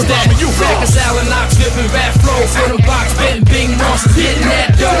 Prince about me, you Rackers, Allen Knox, dripping rap flow. For them box, bitten, bing, monsters getting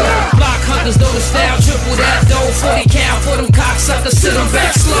that dough. Block hunters know the style, triple that dough. 40 cal for them cocksuckers, sit them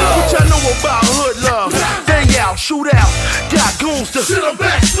back slow. What y'all know about hood love? Bang out, shoot out, got goons to sit them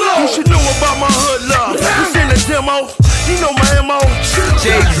back slow. You should know about my hood love. This ain't a demo, you know my MO.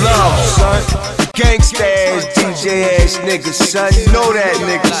 J Love, son. Gangsta ass, DJ ass nigga, son. You know that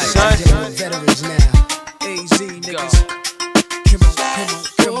nigga, son. Veterans now. AZ niggas.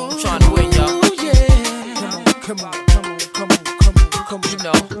 Come on. I'm trying to win, y'all. Come on. You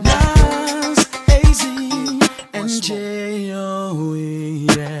know. Nas, AZ, and J.O.E.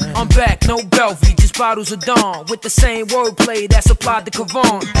 I'm back, no Belvy, just bottles of Dawn. With the same wordplay that's applied to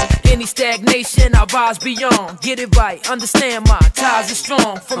Kavon. Any stagnation, I rise beyond. Get it right, understand my ties are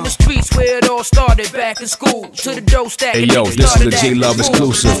strong. From the streets where it all started back in school to the dough stack. Hey yo, this is the J Love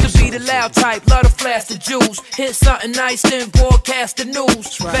exclusive. Used to be the loud type, love to flash the juice. Hit something nice, then broadcast the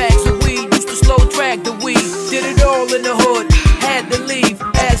news. Bags of weed, used to slow drag the weed. Did it all in the hood, had to leave.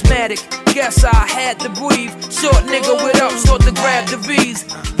 Asthmatic, guess I had to breathe. Short nigga with ups, thought to grab the V's.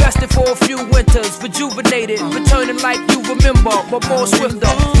 Rested for a few winters, rejuvenated, returning like you remember, but more swifter,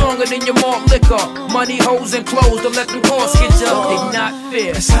 stronger than your malt liquor. Money, hoes, and clothes, don't let them costs get you. They not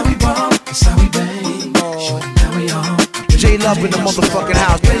fair. That's how we ball, that's how we bang. Shorty, now we on. J Love in the motherfucking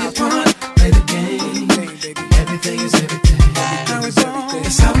house. Play the part, play the game. Everything is everything.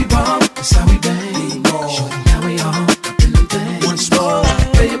 That's how we ball, that's how we bang. Shorty, now we on. Up in the thing. Once more.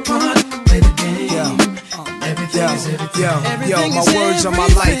 Play your part, play the game. Everything is everything. Yo, my words are my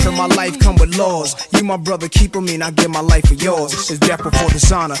life, and my life come with laws. You my brother, keep on me, and I give my life for yours. It's death before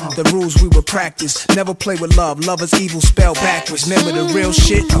dishonor, the rules we would practice. Never play with love, love is evil spelled backwards. Remember the real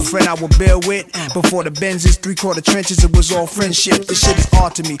shit, a friend I would build with. Before the Benzes, 3/4 trenches, it was all friendship. This shit is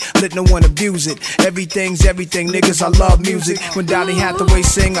art to me, let no one abuse it. Everything's everything, niggas, I love music. When Donny Hathaway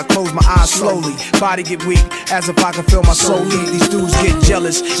sing, I close my eyes slowly. Body get weak, as if I can feel my soul leave. These dudes get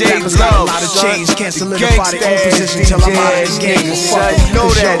jealous, rappers got a lot of change. Can't solidify their own position till I'm out of the game. Fuck them, know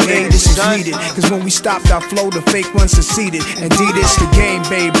that, this is needed. Cause when we stopped our flow, the fake ones succeeded. Indeed, it's the game,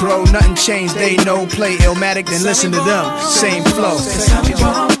 babe, bro. Nothing changed, they know. Play Illmatic, then listen to them. Same flow. That's how we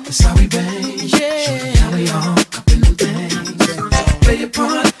ball, that's how we bang. Shorty, now we on. Up in the thing. Play your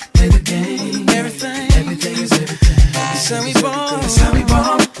part, play the game. Everything is everything. That's how we ball, that's how we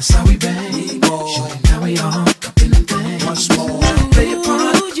ball, that's how we bang. Shorty, now we on. Up in the thing. Once more. Play your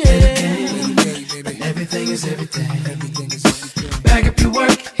part, play the game. Everything is everything. Bag up your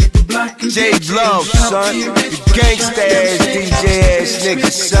work, hit the block. J Love, son. You gangsta ass, DJ ass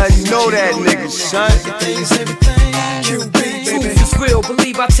nigga, son. You know that nigga, son. Truth is real,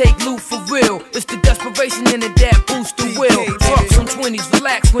 believe I take loot for real. It's the desperation in it that boosts the will. Drop some 20s,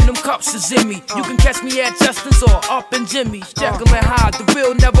 relax when them cups is in me. You can catch me at Justin's or up in Jimmy's. Jekyll and Hyde, the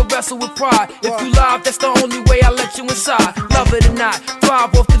real never wrestle with pride. If you live, that's the only way I let you inside. Love it or not,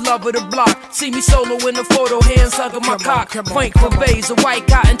 thrive off the love of the block. See me solo in the photo, hands hugging my cock. Frank for bays, a white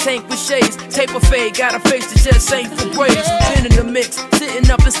cotton tank with shades. Taper fade, got a face that just ain't for braids. Been in the mix,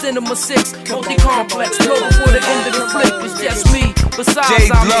 sitting up in cinema 6. Multi complex, low before the end of the flick. It's just me. Besides,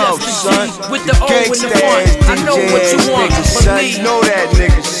 I'm Love, just son. a G with the O in the front. I know what you want, believe. You know that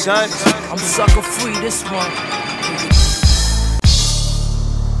nigga, son. I'm sucker free this one.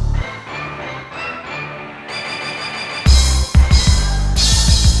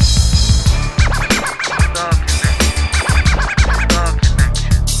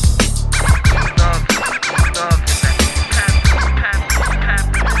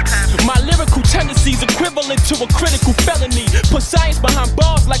 Equivalent to a critical felony. Put science behind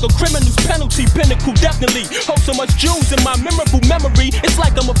bars like a criminal's penalty. Pinnacle, definitely. Hold so much jewels in my memorable memory. It's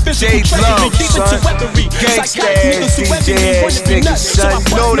like I'm a physical treasury. Deep into weaponry. Psychiatric niggas who envy me wanna be nuts. So I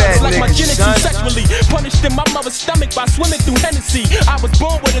bust nuts like my genitals sexually. Punished in my mother's stomach by swimming through Hennessy. I was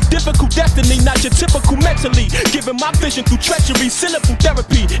born with a difficult destiny, not your typical mentally. Giving my vision through treachery, syllable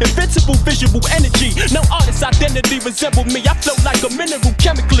therapy, invincible visual energy. No artist's identity resemble me. I flow like a mineral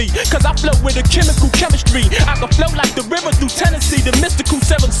chemically, cause I flow with a chemical chemistry. I can flow like the river through Tennessee, the mystical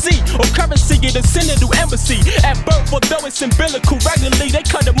 7C, or currency at the Senator Embassy. At birth, although it's umbilical, regularly they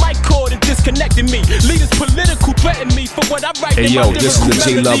cut the mic cord and disconnected me. Leaders political threaten me for what I write. Hey yo, this is the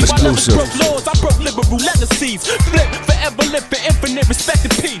J Love exclusive. Laws, I broke liberal legacies. Flip, forever live for infinite respect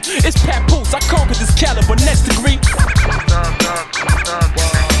and P. It's papoose, I conquered this caliber, next degree.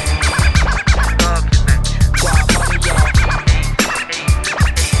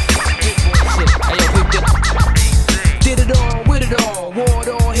 Did it all, with it all, wore it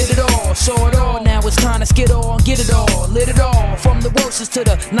all, hit it all, saw it all. Now it's time to skid all, get it all, lit it all. From the worstest to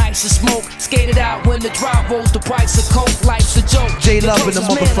the nicest smoke, skated out when the drop rolls. The price of coke, life's a joke. J Love in the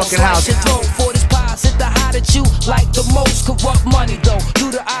motherfucking house. For this pies, hit the high that you like the most. Corrupt money though,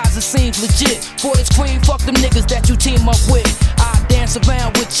 through the eyes it seems legit. For this cream, fuck them niggas that you team up with. I dance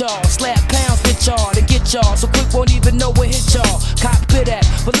around with y'all, slap pounds with y'all to get y'all, so quick won't even know what hit y'all. Cockpit at,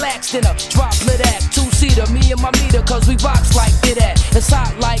 relaxed in a droplet at, two-seater, me and my meter, cause we rocks like it at. It's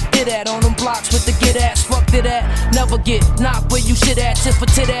hot like it at, on them blocks with the get ass, fuck it at. Never get knocked where you shit at, tit for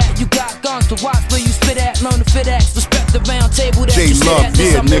tit at. You got guns to watch where you spit at, learn to fit at. Respect the round table that you sit at,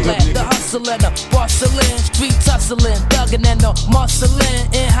 this I'm at. The hustling, the bustling, street tussling, thugging and the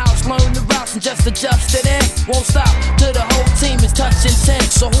muscling. In-house, learn the routes and just adjust it in. Won't stop till the whole team is touching 10.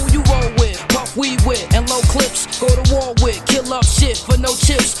 So who you roll with, puff weed with, and low clips, go to war with, kill up shit for no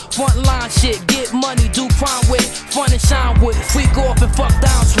chips. Front line shit, get money, do crime with, fun and shine with, freak off and fuck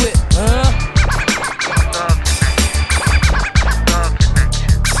downs with.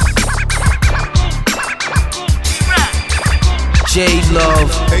 J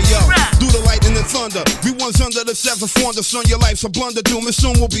Love. Hey yo, do the lightning and thunder. We ones under the seventh wonder. Son, your life's a blunder. Doom and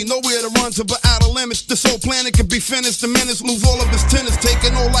soon will be nowhere to run to, but out of limits. This whole planet could be finished. The minutes lose all of its tenants,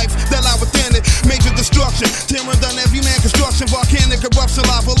 taking no life that lie within it. Major destruction, tearing down every man construction. Volcanic eruption,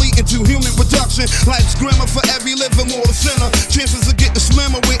 lava leading to human reduction. Life's grimmer for every living mortal sinner. Chances of getting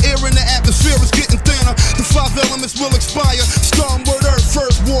slimmer with air in the atmosphere is getting thinner. The 5 elements will expire. Storm word earth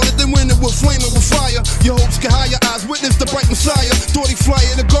first water, then wind it will flame it with fire. Your hopes get higher, eyes witness the bright Messiah. Thought he fly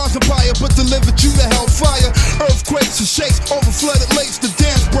in the God's empire, but delivered you to hellfire. Earthquakes and shakes, over flooded lakes, the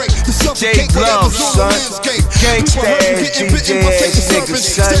dams break. The suffocate whatever's on the landscape. Gangsta ass, DJ ass niggas,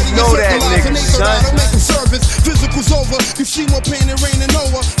 son. Know that nigga, son. Physical's over, you see more pain than rain and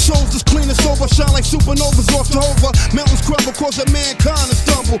Noah. Souls as clean and sober, shine like supernovas off Jehovah. Mountains crumble, cause a mankind to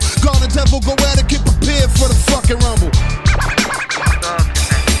stumble. God and devil go at it, get prepared for the fucking rumble.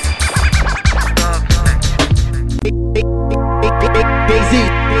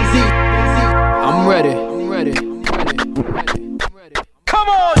 I'm ready. Come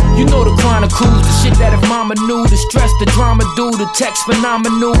on! You know the chronicles, the shit that if mama knew, the stress, the drama do, the text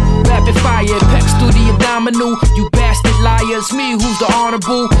phenomenal. Rapid fire, pecs through the abdominal. You bastard liars, me who's the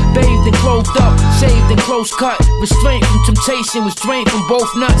honorable. Bathed and clothed up, shaved and close cut. Restraint from temptation was drained from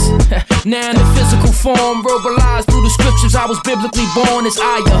both nuts. Now in the physical form, verbalized through the scriptures, I was biblically born as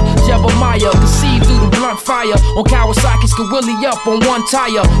Aya, Jebemiah, conceived through the blunt fire. On Kawasaki's Gorilla up on one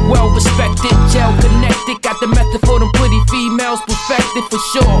tire. Well respected, gel connected, got the method for them pretty females perfected for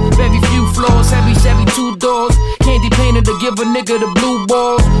sure. Very few floors, heavy Chevy 2 doors. Candy painted to give a nigga the blue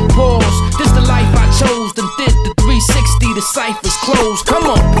balls. Pause, this the life I chose. Then did the 360, the cipher's closed.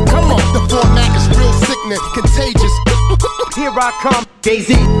 Come on. The format is real sickening, contagious. Here I come,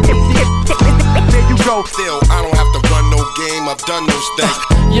 Jay-Z. There you go. Still, I don't have to run no game, I've done those things.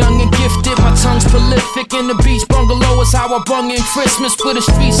 Young and gifted, my tongue's prolific. In the beach bungalow is how I bung in Christmas. With a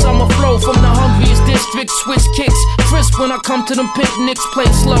street summer flow from the hungriest district. Switch kicks, crisp when I come to them picnics. Play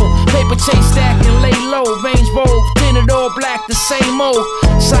slow, paper chase stack and lay low. Range Rover, tinted all black, the same old.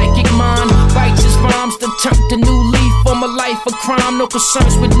 Psychic mind, righteous rhymes. Then turned a new leaf for my life of crime. No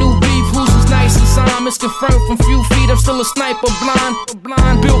concerns with new beef, who's as nice as I'm. It's confirmed from few feet, I'm still a sniper blind.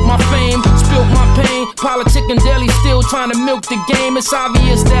 Built my fame, spilt my pain. Politic and daily still trying to milk the game. It's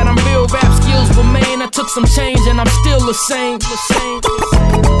obvious that I'm real, rap skills remain. I took some change and I'm still the same.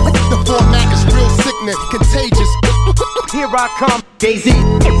 The format is real sickening, contagious. Here I come, Jay-Z.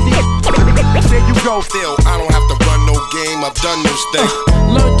 There you go. Still, I don't have to run no game, I've done those things.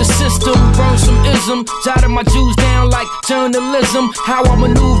 Learned the system, burned some ism. Jotted my Jews down like journalism. How I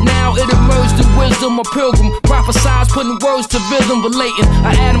maneuver now, it emerged in wisdom. A pilgrim, prophesize, putting words to rhythm. Relating,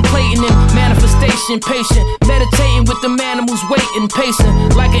 I Adam Clayton in manifestation. Patient, meditating with the animals waiting. Pacing,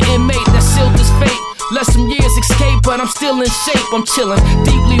 like an inmate that sealed his fate. Let some years escape, but I'm still in shape. I'm chilling,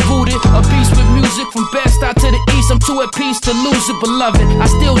 deeply rooted, a beast with music. From best out to the east, I'm too at peace to lose it, beloved. I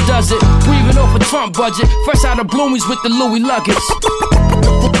still does it, breathing off a Trump budget. Fresh out of Bloomies with the Louis luggage.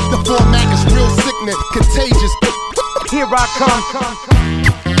 The format is real sickening, contagious. Here I come.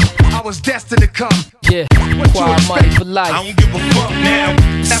 I was destined to come. Yeah, quiet money for life. I don't give a fuck now.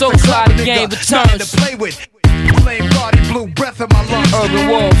 S.O.S.A the game returns. To play with. Flame body, blue breath in my lungs. Urban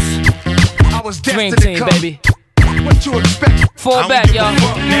Wolves. I was Dream destined team, to come. baby. What you expect? Fall back, y'all.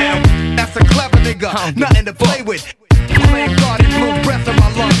 That's a clever nigga, nothing to play with. Flame body, blue breath in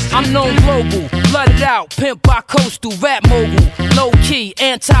my lungs. I'm known global, blooded out, pimp by coastal, rap mogul. Low key,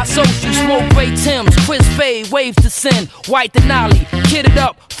 anti-social, smoke gray Timbs, Chris Fade, wave to sin, white Denali, kitted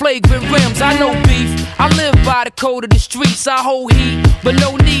up, flagrant rims. I know beef, I live by the code of the streets. I hold heat, but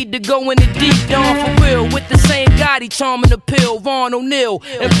no need to go in the deep. Dawn for real, with the same Gotti charming the pill. Vaughn O'Neal,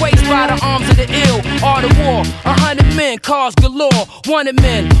 embraced by the arms of the ill. Art of war, 100 men, cars galore. Wanted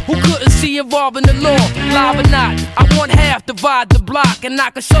men who couldn't see involving the law. Live or not, I want half, divide the block, and I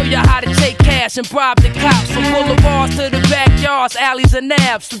can show you how to take cash and bribe the cops. From boulevards to the backyards, alleys and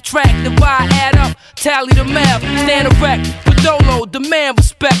nabs. Subtract, divide, add up, tally the math. Stand erect, Padolo, demand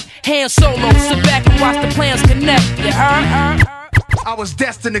respect. Hand solo, sit back and watch the plans connect. You heard? I was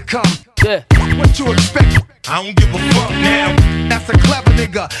destined to come. Yeah. What you expect? I don't give a fuck now. That's a clever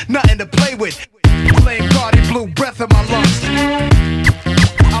nigga, nothing to play with. Flame body, blue breath in my lungs.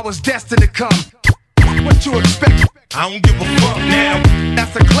 I was destined to come. What you expect? I don't give a fuck now.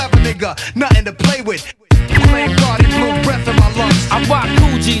 That's a clever nigga, nothing to play with. Flame party, blue breath in my lungs. I rock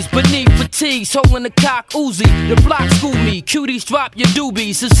Coogis beneath fatigues, holding the cock Uzi. The block school me, cuties drop your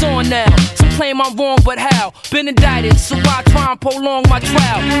doobies. It's on now. Some claim I'm wrong, but how? Been indicted, so I try and prolong my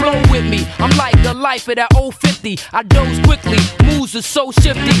trial. Blow with me, I'm like the life of that old 50. I doze quickly, moves are so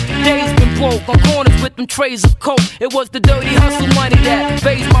shifty. Days been broke, on corners with them trays of coke. It was the dirty hustle money that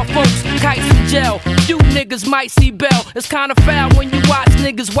phased my folks. Kites in jail, few niggas might see Bell. It's kinda foul when you watch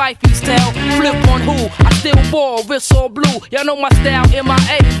niggas' wifeys tell. Flip on who? I still ball, wrist all blue. Y'all know my style,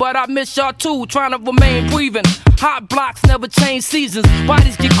 MIA, but I miss y'all too. Trying to remain breathing. Hot blocks never change seasons.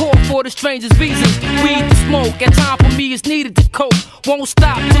 Bodies get caught for the strangest reasons. Weed to smoke, and time for me is needed to cope. Won't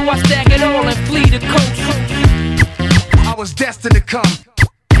stop till I stack it all and flee the coast. I was destined to come.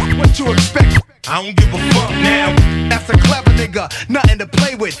 What you expect? I don't give a fuck now. That's a clever nigga, nothing to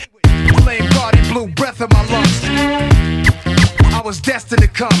play with. Flame party, blue breath in my lungs. I was destined to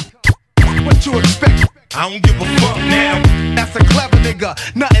come. What you expect? I don't give a fuck now. That's a clever nigga,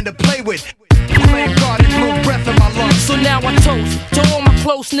 nothing to play with. Flame party, blue breath in my lungs. So now I toast to all my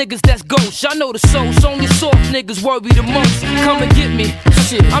close niggas that's ghosts. Y'all know the sauce, only soft niggas worry the most. Come and get me.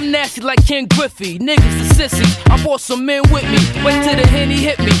 Shit, I'm nasty like Ken Griffey. Niggas the sissies, I brought some men with me. Wait till the Henny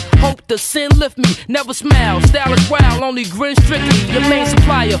hit me. Hope the sin lift me. Never smile, style is wild, only grin strictly. Your main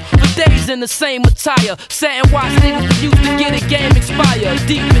supplier, for days in the same attire. Sat and watch niggas that used to get a game expire.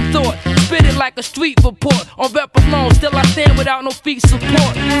 Deep in thought, spit it like a street report. On rep alone, still I stand without no feet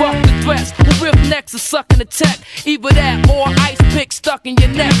support. Fuck the threats, who rip necks and sucking the tech. Either that or ice pick stuck in your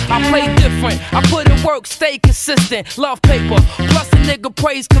neck. I play different, I put in work, stay consistent. Love paper, plus a nigga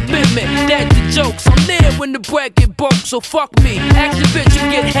praise commitment. That's the jokes, I'm there when the bread get broke. So fuck me, ask your bitch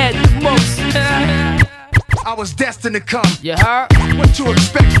you get head the most. I was destined to come. You heard? What you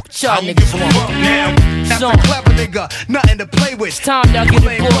expect? Y'all niggas want now. That's a clever nigga, nothing to play with. It's time y'all get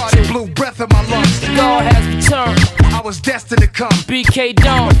it brought to. Blue breath in my lungs. God has returned. I was destined to come. BK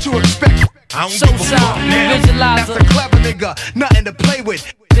Dawn. What you expect? I don't give a fuck now. Visualizer. That's a clever nigga, nothing to play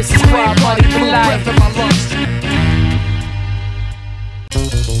with. This is why I money for life. Breath in my lungs.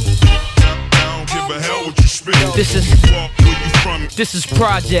 I don't give a hell what you spit. This is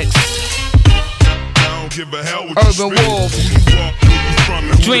projects. I don't give a hell what you Urban spit. Wolves.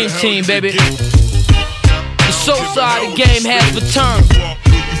 Dream Team, baby. The S.O.S.A the game has returned.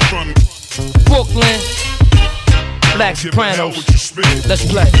 Brooklyn. Black Sopranos. Let's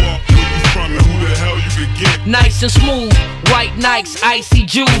play. Nice and smooth, white Nikes, icy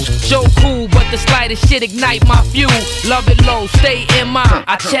juice. So cool, but the slightest shit ignite my fuel. Love it low, stay in my,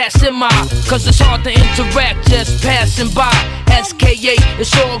 I chats in my. Cause it's hard to interact just passing by. SKA,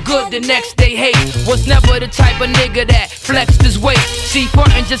 it's all good, the next day hate. Was never the type of nigga that flexed his weight. See,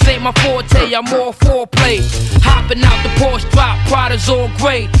 frontin' just ain't my forte, I'm all foreplay. Hopping out the Porsche drop, Prada's all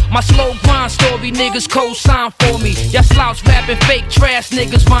great. My slow grind story, niggas co-sign for me. Y'all slouch rapping fake trash,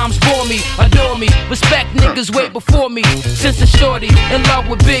 niggas rhymes bore me. Adore me, respect niggas way before me. Since a shorty, in love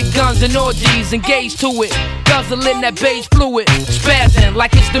with big guns and orgies, engaged to it. Guzzling that beige fluid, spazzing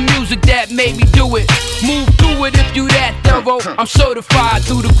like it's the music that made me do it. Move through it if you that thorough. I'm certified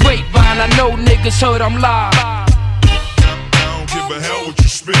through the grapevine. I know niggas heard I'm live. I don't give a hell what you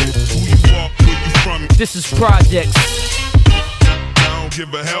spit. Who you are, where you from. This is projects. I don't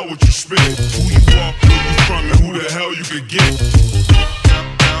give a hell what you spit. Who you are, where you from, and who the hell you could get.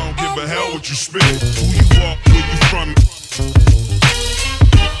 I don't give a hell what you spit. Who you are, where you from.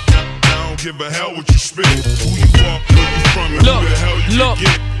 I don't give a hell what you spit. Who you are, where you from, and who the hell you could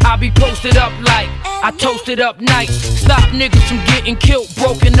get. I be posted up like I toasted up nights. Stop niggas from getting killed,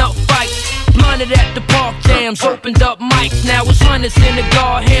 broken up fights. Blunted at the park jams, opened up mics. Now it's hundreds in the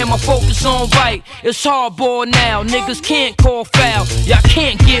guard hand, my focus on right. It's hardball now, niggas can't call foul. Y'all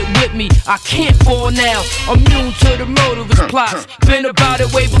can't get with me, I can't fall now. Immune to the murderous plots. Been about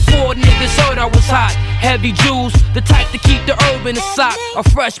it way before niggas heard I was hot. Heavy jewels, the type to keep the herb in the sock. A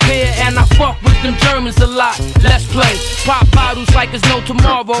fresh pair and I fuck with them Germans a lot. Let's play, pop bottles like there's no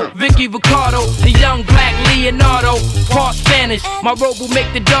tomorrow. Vicky Ricardo, the young black Leonardo. Part Spanish, my robe will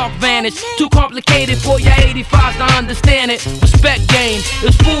make the dark vanish. Too complicated for your 85s to understand it. Respect game,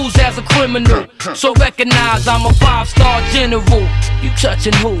 it's fools as a criminal. So recognize I'm a 5-star general. You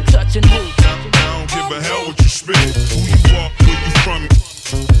touching who? Touching who? I don't give a hell what you spit. Who you are, where you from.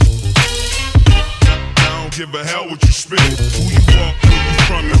 I don't give a hell what you spit. Who you are, where you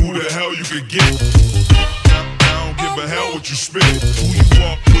from, and who the hell you could get. I don't give a hell what you spit. Who you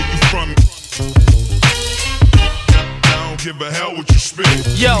are, where you from. I don't give a hell what you spit.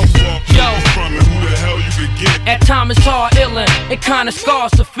 Yo. From and who the hell you could get. At times it's hard illin', it kinda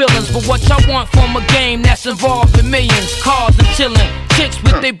scars the feelings. But what y'all want from a game that's involved in millions? Cars and chillin', chicks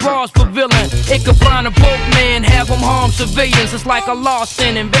with they bras revealing. It could blind a broke man, have them harm civilians. It's like a law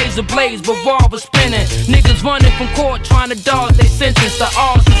sin, razor blades, revolver spinning. Niggas running from court trying to dodge they sentence. The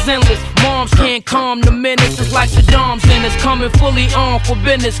odds is endless. Moms can't calm the menace. It's like Saddam's in us, coming fully armed for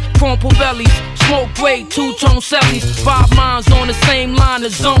business. Chrome bellies, smoke gray, two-tone cellies. 5 minds on the same line, the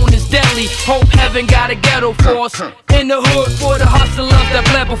zone is deadly. Hope heaven got a ghetto force. In the hood for the hustlers that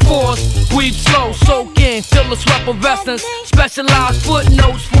bled before us. Breathe slow, soak in, feel a sweat of essence. Specialized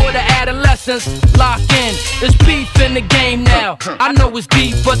footnotes for the adolescents. Lock in, there's beef in the game now. I know it's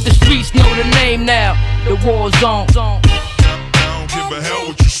deep, but the streets know the name now. The war's on. I don't give a hell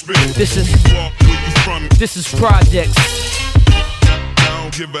what you spit. This is projects. I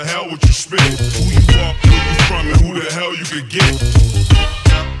don't give a hell what you spit. Who you are, where you from, and who the hell you could get.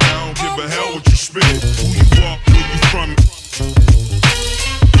 I don't give a hell what you spit. Who you are, where you from.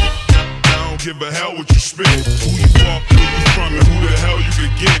 I don't give a hell what you spit. Who you are, where you from, and who the hell you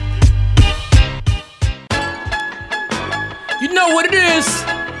could get. You know what it is.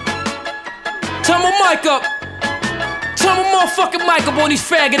 Turn my mic up. Turn my motherfucking mic up on these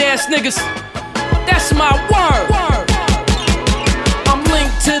faggot ass niggas. That's my word. I'm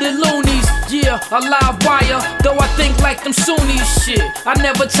linked to the loonies, yeah, a live wire. Though I think like them Sunnis, shit. I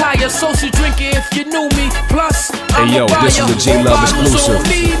never tire, social drinker if you knew me. Plus, I'm hey, yo, a buyer. this is the J-Love exclusive. On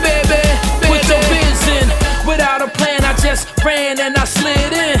me, baby. Put your biz in. Without a plan, I just ran and I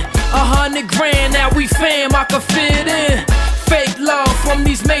slid in. 100 grand, now we fam, I could fit in. Fake love from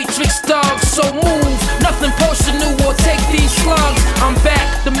these matrix dogs, so move. Nothing personal or take these slugs. I'm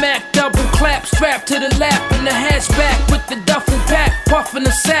back, the Mac double clap, strapped to the lap in the hatchback with the duffel pack, puffing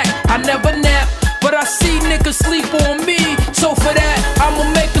the sack. I never nap, but I see niggas sleep on me. So for that, I'ma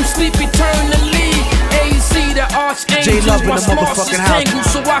make them sleep eternally. AZ, the archangel, my smarts is tangled,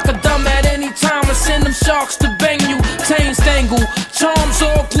 so I could dumb at any time and send them sharks to bang you. Tains dangle, charms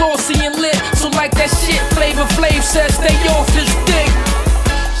all glossy and lit, so like that shit Flavor Flav says, stay off his dick.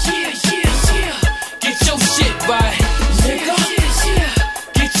 Yeah, yeah, yeah. Get your shit right, nigga.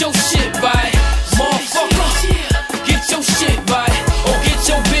 Get your shit right, motherfucker. Get your shit right, or get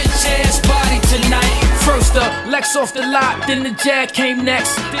your bitch ass body tonight. First up, Lex off the lot, then the Jag came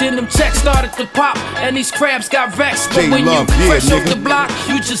next. Then them checks started to pop, and these crabs got vexed. But when you fresh off the block,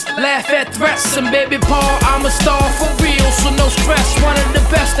 you just laugh at threats. And baby Paul, I'm a star for real, so no stress. One of the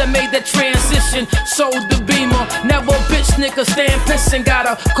best that made that transition. Sold the Beamer, never a bitch nigga stand pissing. Got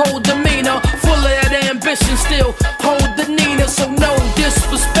a cold demeanor, full of that ambition. Still hold the Nina, so no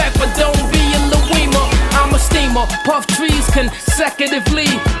disrespect, but don't be a Louima. I'm a steamer, puff trees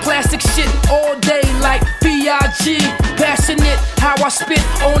consecutively. Classic shit all day like B.I.G. Passionate how I spit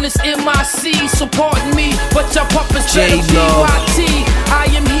on this MIC. So pardon me, but your puppets better G.Y.T. I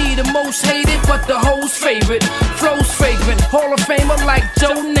am he, the most hated, but the hoes favorite. Flows fragrant, Hall of Famer like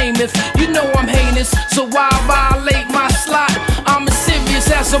Joe Namath. You know I'm heinous, so why violate my slot? I'm as serious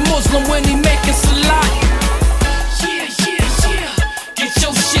as a Muslim when he making salat. Yeah, yeah, yeah. Get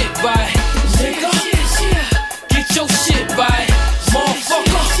your shit right, nigga. Get your shit right,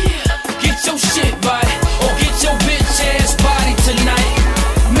 motherfucker. Get your shit right, or get your bitch ass body tonight.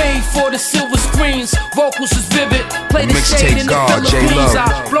 Made for the silver screens, vocals is vivid. Play the shade in the Philippines.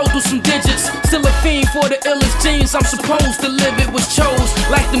 I blow through some digits. Still a fiend for the illest jeans. I'm supposed to live it, was chose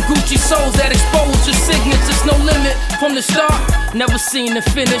like them Gucci souls that expose your signatures. No limit from the start, never seen the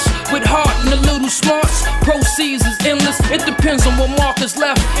finish. With heart and the little smarts, proceeds is endless. It depends on what markers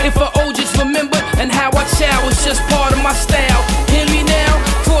left. If I owe just remember, and how I chow is just part of my style. Hear me now?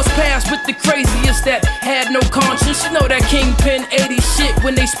 Cross paths with the craziest that had no conscience. You know that Kingpin 80 shit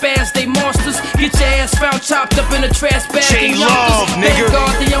when they spaz, they monsters. Get your ass found chopped up in a trash bag. J-Love, nigga. Thank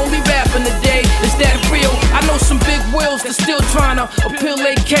God the only rap in the day is that real. I know some big wheels that still tryna appeal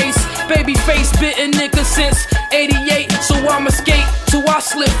a case. Baby face bitten nigga since 88, so I'm escape till I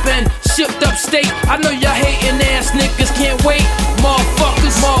slip and shipped upstate. I know y'all hating ass niggas can't wait.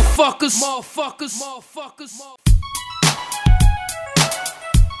 Motherfuckers, motherfuckers, motherfuckers, motherfuckers.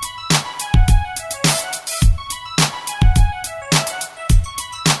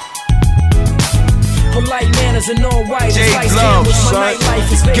 Polite manners and all white. J-Love, son.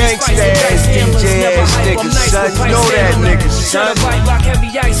 Gangsta ass DJ ass niggas, son. You know that nigga, son. Rock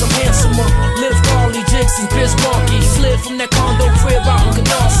heavy ice, I'm handsomer. Live Harley jigs and Bismarcky. Slid from that condo crib out in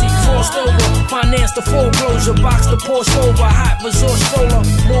Canarsie. Crossed over, financed the foreclosure. Boxed the Porsche over, hot resort stroller.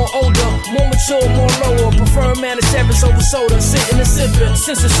 More older, more mature, more lower. Prefer Manischewitz over soda. Sitting and sipping.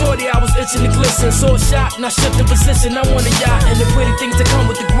 Since a shorty, I was itching to glisten. Saw a shot and I shifted position. I want a yacht and the pretty things that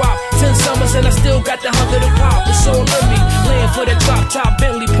come with the guap. 10 summers and I still got the 100 of pop. It's all in me. Laying for that drop top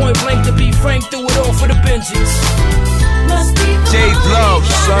Bentley. Point blank to be frank. Do it all for the Benjis. Must be the J Love,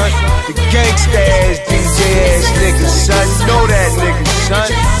 son. The gangsta ass, DJ ass nigga, son. You know that nigga, son.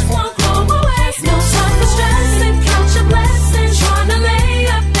 No time for stressing, count your blessings, tryna lay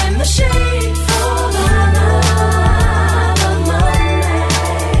up in the shade for the love of money.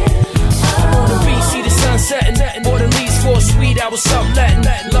 On the beach, see the sun setting, or the leaves for sweet, I was subletting.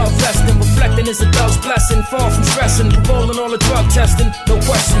 Love resting, reflecting is a thug's blessing. Far from stressing, promoting all the drug testing. No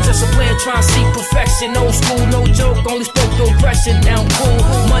question, just a plan, trying to seek perfection. Old school, no joke, only spoke to oppression. Now I'm cool,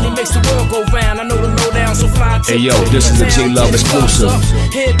 money makes the world go round. I know the lowdown, so fly. Hey yo, this is a J Love exclusive.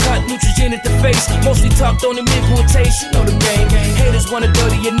 Haircut, Neutrogena at the face, mostly tucked on the mid taste. You know the game. Haters wanna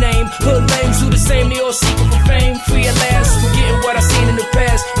dirty your name. Hood lames do the same, they all seeking for fame. Free at last, forgetting what I seen in the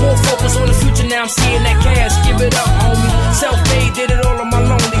past. More focus on the future, now I'm seeing that cash. Give it up, homie. Self-made, did it all on my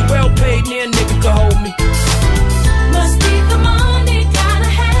lonely. Well paid, near nigga could hold me. Must be the money, gotta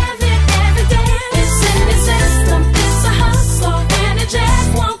have it every day. It's in the system, it's a hustle, and it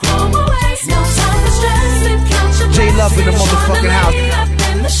just won't go away. No time for stressing, count your J Love in the motherfucking house. up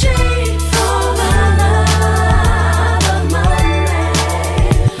in the shade for the love of money.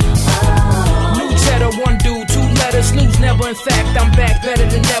 New cheddar, one dude, two letters, snooze never. In fact, I'm back better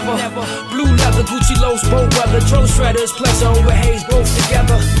than ever. Blue leather, Gucci lows, both weather, Tro shredders, pleasure over haze, both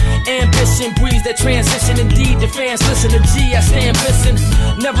together. Ambition breeds that transition. Indeed, the fans listen to G. I stand listen.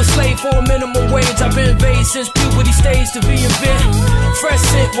 Never slave for a minimum wage. I've been invaded since puberty stage to reinvent. Fresh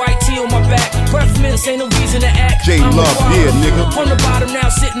scent, white tee on my back. Breath mints, ain't no reason to act. J Love, yeah, nigga. From the bottom now,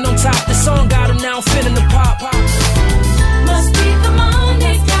 sitting on top. The song got him now, finna the pop. Must be the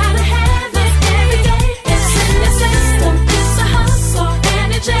money, gotta have it every day. It's in the system, it's a hustle,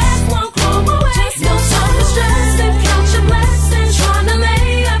 and it just won't go away. No time for stressing, count your blessings, tryna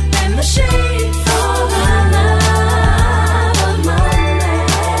lay up in the shade for the love of money.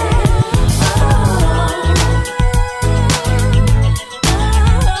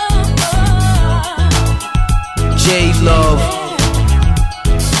 J Love.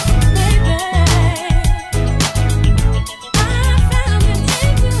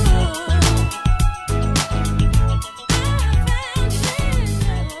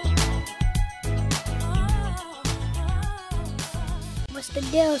 What's the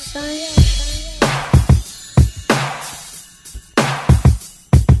deal, son?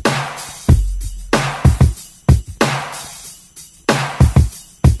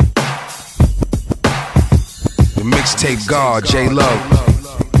 The mixtape God, J Love.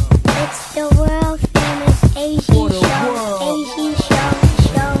 It's the world famous Asian show.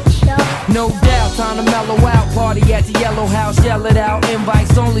 No doubt, time to mellow out. Party at the Yellow House, yell it out.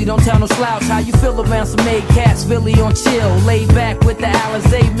 Invites only, don't tell no slouch. How you feel about some made cats? Philly on chill. Laid back with the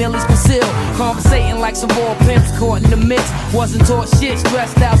Alizé, Millie's conceal. Conversating like some more pimps caught in the mix. Wasn't taught shit,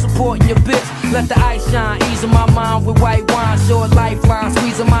 stressed out, supporting your bitch. Let the ice shine, easing my mind with white wine. Short lifeline,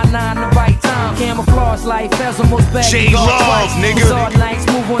 squeezing my nine the right time. Camouflage life, as almost back. J Love, nigga. Bizarre nights,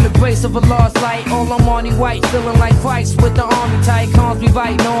 move on the grace of a lost light. All I'm on white, feeling like Christ with the army tight. Calms me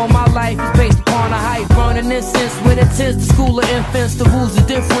right, knowing my life is based upon a hype. Burning incense with intense, the school of infants. The rules are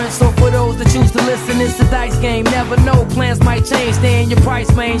different, so for those that choose to listen, it's a dice game. Never know, plans might change. Stay in your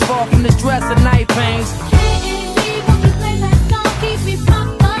price range, far from the stress and night pains.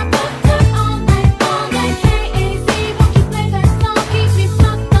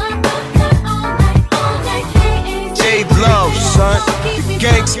 J Love, son. The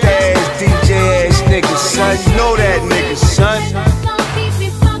gangsta ass, DJ ass nigga, son. You know that nigga, son.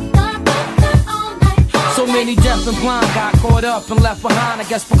 So many deaf and blind got caught up and left behind. I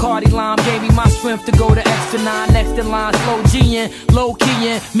guess Bacardi Lime gave me my strength to go the extra 9. Next in line, slow G'ing, low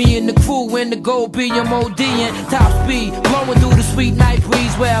keying. Me and the crew in the gold BMODing. Top speed, blowing through the sweet night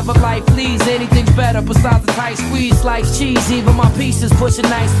breeze. Wherever life leads, anything's better besides the tight squeeze. Slice cheese, even my pieces pushing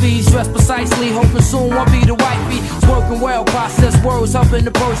nice speeds. Dressed precisely, hoping soon I'll be the wifey. It's working well, process words up in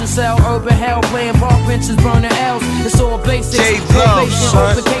the Persian cell. Urban hell, playing bar benches, burning L's. It's all basics. J Love,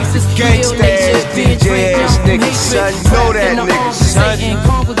 son. Gangsta ass, DJ ass nigga, son. You know that nigga, son.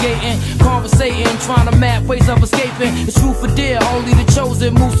 Congregating, conversating, trying to map ways of escaping. It's true for dear, only the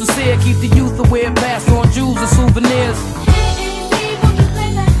chosen move sincere. Keep the youth aware, pass on jewels and souvenirs.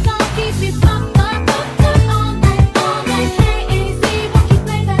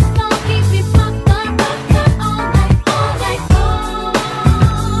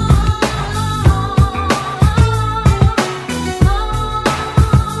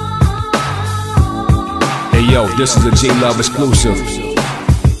 Hey yo, this is a J Love exclusive.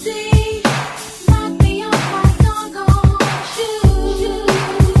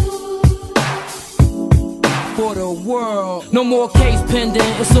 for the world. No more case pending,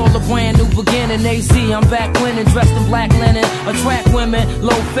 it's all a brand new beginning. AZ, I'm back winning, dressed in black linen. Attract women,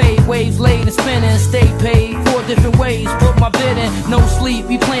 low fade, waves laid and spinning. Stay paid 4 different ways, put my bid in. No sleep,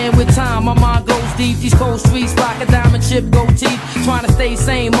 be playing with time, my mind goes deep. These cold streets, rock a diamond chip, gold teeth. Trying to stay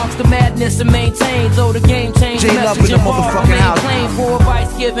sane amongst the madness and maintain. Though the game changed, message involved, plain for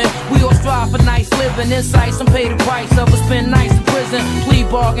advice given. We all strive for nice living, insights and pay the price of a spend nights in prison. Plea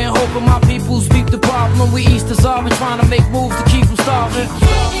bargain, hoping my people speak the problem. We east dissolving, trying to make moves to keep them starving.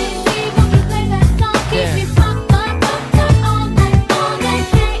 Yeah.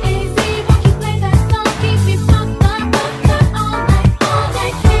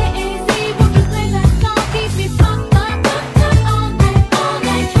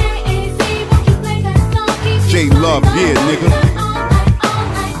 J-Love, yeah, nigga.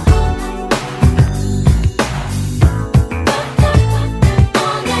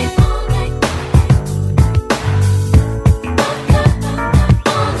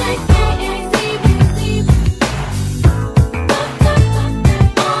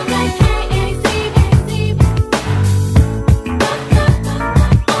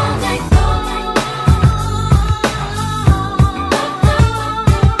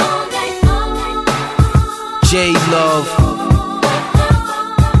 J-Love.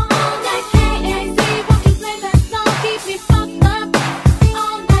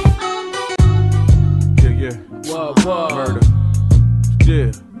 Yeah. What? Murder.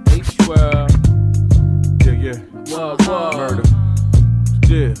 Yeah. H-12. Yeah. What? Murder.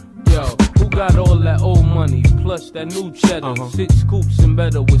 Yeah. Yo, who got all that old money, plus that new cheddar? 6 scoops and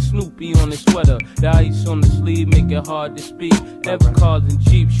better with Snoopy on his sweater. The ice on the sleeve make it hard to speak. Never cars and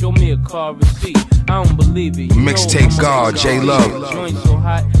Jeep, show me a car receipt. I don't believe it. Mixtape God, J-Love. Joint so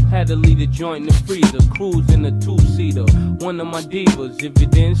hot, had to leave the joint in the freezer. Cruise in a 2-seater, one of my divas. If you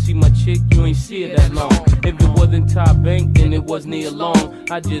didn't see my chick, you ain't see it that long. If it wasn't top bank, then it wasn't here long.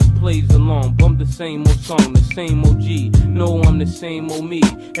 I just plays along, bump the same old song, the same OG. No, I'm the same old me.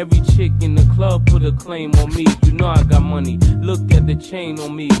 Every chick in the club put a claim on me. You know I got money. Look at the chain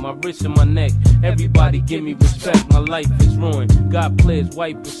on me, my wrist and my neck. Everybody give me respect. My life is ruined. Got players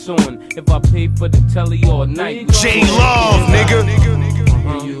white pursuing. If I pay for the telly all night, J-Love,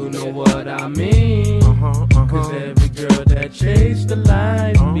 nigga. You know what I mean? Cause every girl that chase the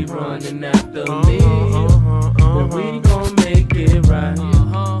light be running after me. But we gon' make it right.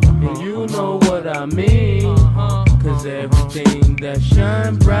 And you know what I mean? Cause everything that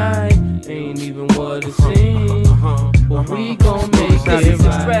shine bright ain't even what it seems. But we gon' make it right.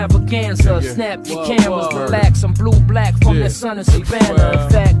 Extravaganza, snap your cameras, relax. I'm blue black from the sun of Savannah. In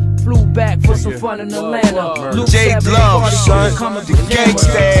fact, flew back for some fun in Atlanta. J-Love, son. The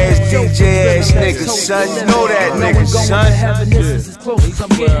gangsta ass, DJ ass nigga, son. You know that nigga, son. This is as close as I'm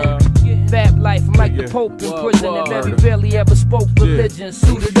getting. Fab life, I'm like the Pope in prison. And very barely ever spoke religion.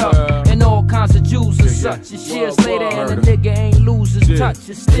 Suited up, and all kinds of Jews and such. And years later, and a nigga ain't lose his touch.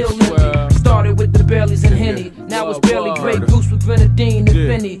 It's still in me. Started with the Baileys and Henny. Now it's barely Grey Goose with Grenadine and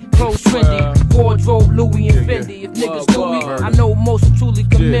Finney. Clothes trendy, wardrobe Louis and Fendi. If niggas knew me, I know most truly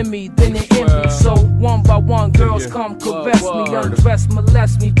commend me. Then they envy. So one by one, girls come caress me, undress,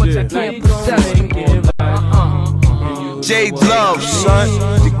 molest me, but I can't possess me. J-Love, son.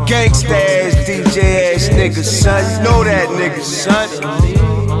 The gangsta ass, DJ ass nigga, son. You know that nigga, son.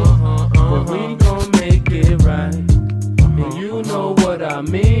 But we gon' make it right. And you know what I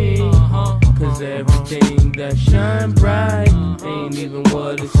mean. Cause everything that shine bright ain't even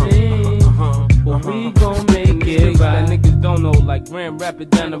what it seems. But we gon' make it right. Niggas don't know, like Grand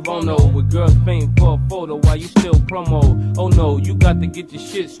Rapids down the Rono, with girls paying for a photo while you still promo. Oh no, you got to get your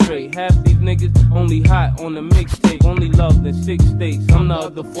shit straight. Half these niggas only hot on the mixtape, only loved in 6 states. I'm the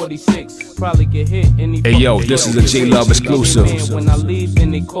other 46, probably get hit any. Hey yo, this is a J-Love exclusive. When I leave, then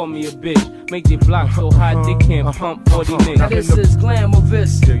they call me a bitch. Make their block so hot they can't pump 40 niggas. Now this is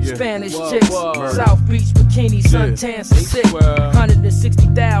Glamorous, Spanish chicks, South Beach bikini, suntans and sick.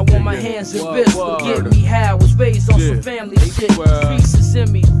 160,000 on my hands and wrists. Forget me how, was raised on some family shit. Streets is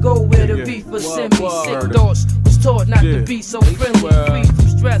in me, go where the beef was in me. Sick thoughts, was taught not to be so friendly. Free from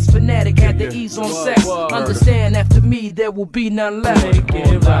stress, fanatic, had to ease on sex. Understand after me there will be none left. To the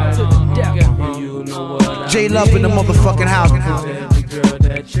death. J-Love in the motherfucking house. Every girl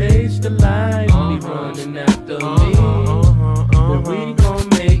that chased the light be running after me. But we gon'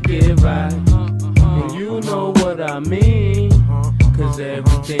 make it right. And you know what I mean. Cause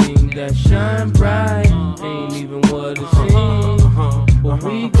everything that shine bright ain't even what it seems. But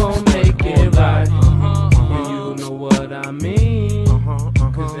we gon' make it right. And you know what I mean.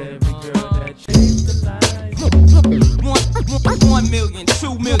 Cause every girl that chased the light. 1 million,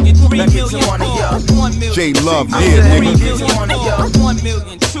 2 million, 3 million, 4. 1 million, J Love, yeah, yeah, 3 nigga. million, 4. 1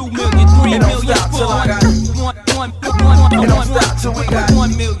 million, 2 million, 3 million, 4. 1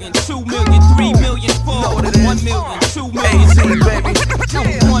 million, 2 million, 3 million, 4. 1 million, 2 million, 3 million,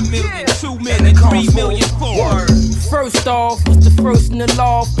 4. 1 million, 2 million, 3 million, 4. First off, was the first in the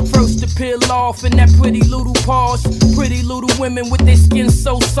law, first to peel off in that pretty little pause. Pretty little women with their skin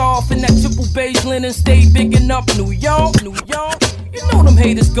so soft, and that triple beige linen stay bigging up New York, New York. You know them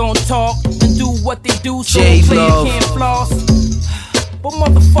haters gon' talk and do what they do, so the player can't floss. But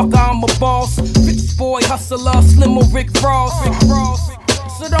motherfucker, I'm a boss, rich boy, hustler, slim or Rick Ross.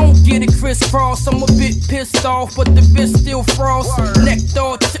 So don't get it crisscross. I'm a bit pissed off, but the bitch still frost. Necked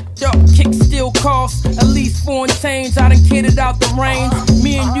all tipped up, kick still cost. At least 4 and change, I done kidded out the range.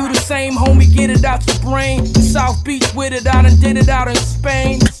 Me and you the same, homie, get it out your brain. South Beach with it, I done did it out in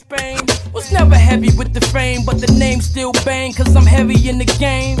Spain. Was never heavy with the fame, but the name still bang, cause I'm heavy in the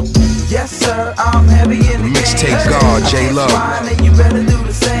game. Yes sir, I'm heavy in the game. Mixtape God, J Love. And you better do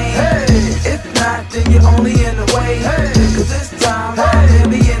the same. If not, then you're only in the way. Cause this time I'm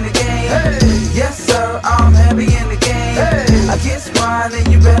heavy in the game. Yes sir, I'm heavy in the game. I get mine and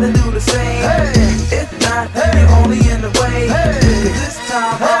you better do the same. If not, then you're only in the way. Cause this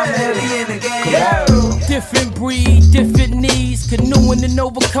time I'm heavy in the game. Different breed, different needs. Canoeing in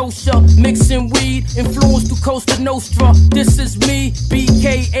Nova Scotia, mixing weed. Influenced through Costa Nostra. This is me,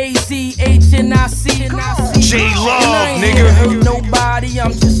 BKAZHNIC. J Love, I ain't nigga. here to hurt nobody.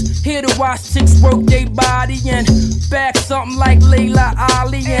 I'm just here to watch chicks work their body and back something like Layla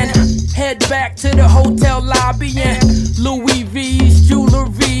Ali and head back to the hotel lobby and Louis V's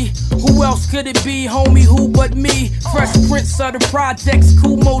jewelry. Who else could it be, homie? Who but me? Fresh Prince of the projects,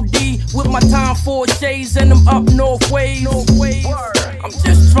 Kumo D, with my time 4 shades and them up north ways. I'm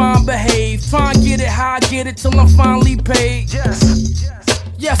just trying to behave, trying to get it how I get it till I'm finally paid.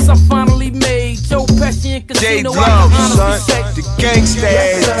 Yes, I finally made Joe Pesci and Casino. J Love, son, the gangsta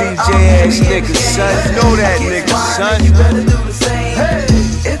ass DJ ass nigga, son. Know that nigga, son. You better do the same.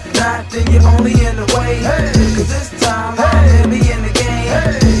 If not, then you're only in the way. Cause this time I'm heavy in the game.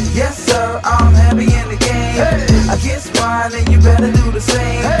 Yes sir, I'm heavy in the game. I get mine and you better do the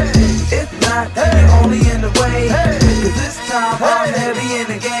same. If not, then you're only in the way. Cause this time I'm heavy in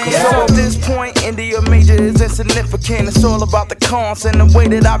the game. So at this point, India major is insignificant. It's all about the cons and the way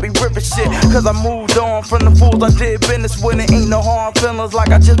that I be ripping shit. Cause I moved on from the fools I did business with. It ain't no hard feelings like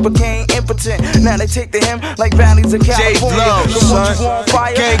I just became impotent. Now they take to him like valleys in California. Love, the ones you on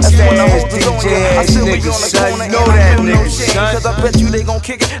fire, gangsta that's when the ass hoes is on DJ you. I ass still be nigga, on the son. corner Know and I that feel no nigga, shame. son. Cause I bet you they gon'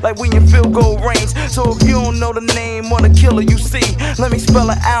 kick it like we in field goal range. So if you don't know the name of the killer you see, let me spell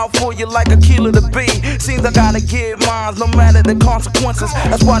it out for you like a killer to be. Seems I gotta get mine no matter the consequences.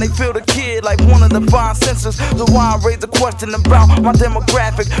 That's why they feel the kid like one of the 5 senses. So why I raise the question about my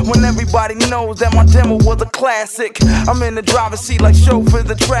demographic when everybody knows that my demo was a classic. I'm in the driver's seat like chauffeur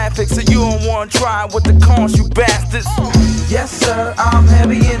the traffic. So you don't wanna try with the cons, you bastards. Yes sir, I'm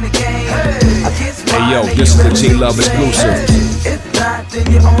heavy in the game. I get Hey yo, this is the J Love exclusive. If not,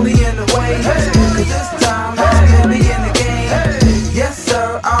 then you're only in the way. Cause this time I'm heavy in the game. Yes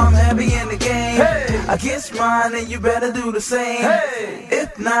sir, I'm heavy in the game. I get mine and you better do the same.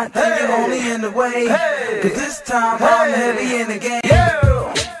 If not, then you're only in the way. Cause this time I'm heavy in the game.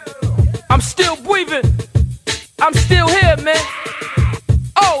 I'm still breathing. I'm still here, man.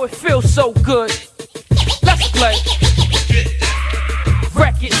 Oh, it feels so good. Let's play.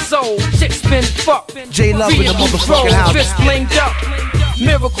 Record sold, chicks been fucked. J Love in the motherfucking house. Fist blinged up.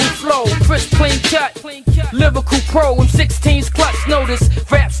 Miracle flow, crisp clean cut. Lyrical pro, M16's clutch notice.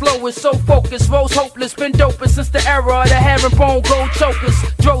 Rap slow is so focused, rose hopeless. Been doping since the era of the herringbone gold chokers.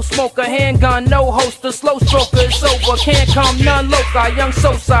 Dro smoker, handgun, no holster. Slow stroker, it's over, can't come none loca. Young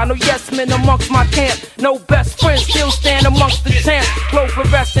S.O.S.A, no yes men amongst my camp. No best friends, still stand amongst the champs. Flow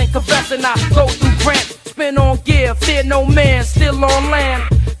fluorescent, confessing I go through cramps. Spin on gear, fear no man, still on land.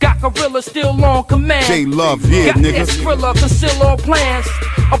 Got gorilla still on command. J Love, yeah, got nigga. Got Skrilla, conceal all plans.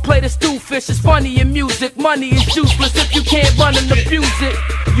 I'll play this doofus, it's funny in music. Money is useless if you can't run and abuse it.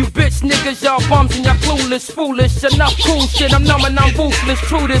 You bitch niggas, y'all bums and y'all clueless, foolish. Enough cool shit, I'm numb and I'm ruthless.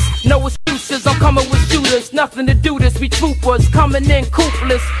 True this, no excuses, I'm coming with shooters. Nothing to do this, we troopers, coming in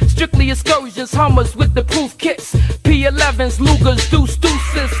coopeless. Strictly excursions, Hummers with the proof kits. P11s, Lugers,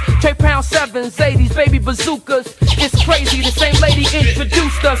 deuces. Trey pound 7s, 80s, baby bazookas. It's crazy, the same lady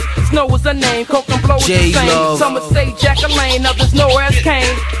introduced us. Snow was her name, coke and blow was the same. Some would say Jack Lane, others know as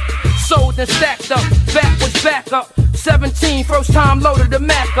Kane. Sold and stacked up, back was back up. 17, first time loaded the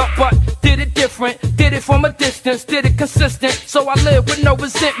Mac up, but did it different. Did it from a distance, did it consistent. So I live with no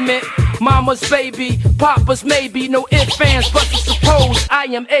resentment. Mama's baby, papa's maybe. No ifs, fans, but suppose I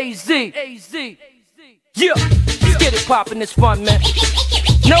am AZ. Yeah, let's get it poppin', it's fun, man.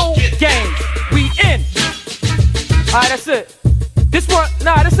 No games, we in. Alright, that's it. This one,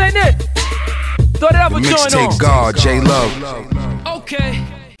 nah, this ain't it. Thought I would join on. Mixtape God, J Love. Okay,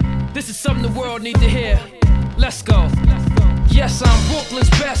 this is something the world need to hear. Let's go. Yes, I'm Brooklyn's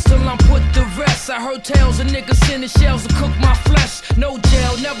best till I'm put the rest. I heard tales of niggas sending shells to cook my flesh. No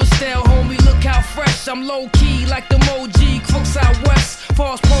jail, never stale, homie, look how fresh. I'm low-key like the OG, crooks out west.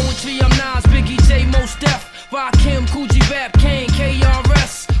 False poetry, I'm Nas, Biggie, J, Mos Def. Rakim, Coogee, Rap, Kane,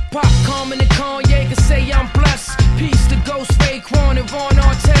 KRS. Pop, Common, and Kanye can say I'm blessed. Peace to Ghost, Raekwon, and Ron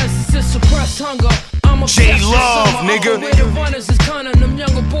Artest. It's suppressed hunger. I'm a J-Love, nigga. Where the runners is gunning, them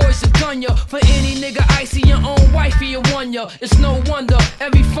younger boys that gun ya. For any nigga icy, your own wifey, you won ya. It's no wonder,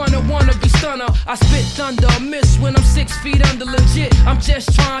 every funner wanna be stunner. I spit thunder, miss when I'm 6 feet under legit. I'm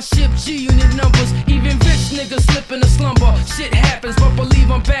just trying to ship G-unit numbers. Even rich niggas slip in a slumber. Shit happens, but believe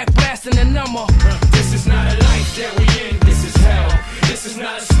I'm back blasting the number. This is not a life that we in, this is hell. This is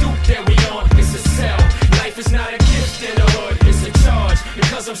not a stoop that we on, it's a cell. Life is not a gift in the hood, it's a charge.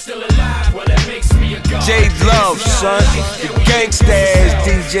 Because I'm still alive, well that makes me a god. J Love, son. The gangsta ass,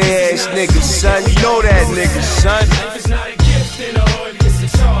 DJ ass nigga, son. You know that nigga, son. Life is not a gift in the hood,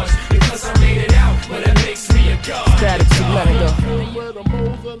 it's a charge. Because I made it out, well that makes me a god. Static, so let it go.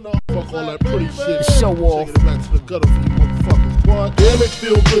 Fuck all that pretty shit. Show off. Take it back to the gutter for you motherfuckers. What? Damn, it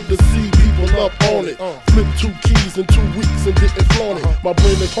feel good to see people up on it. Flip 2 keys in 2 weeks and didn't flaunt it. My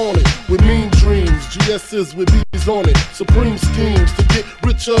brain is haunted with mean dreams. GS's with B's on it. Supreme schemes to get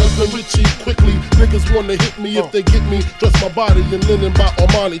richer than Richie quickly. Niggas wanna hit me if they get me. Dress my body in linen by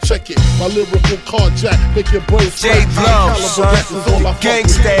Armani. Check it. My lyrical carjack make your brain J Love, son.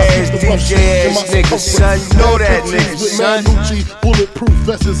 Gangsta ass, DJ ass nigga, son. You know that nigga, son. Bulletproof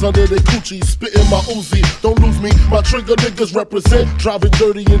vests under their coochie. Spitting my Uzi. Don't lose me. My trigger niggas represent. Driving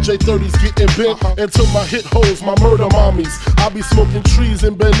dirty in J30s getting bent. Until my hit hoes, my murder mommies. I be smoking trees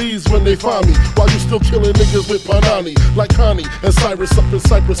in Belize when they find me. While you still killing niggas with Panani. Like Connie and Cyrus up in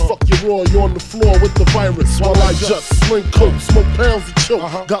Cyprus. Fuck you raw, you on the floor with the virus. While I just sling coke, smoke pounds and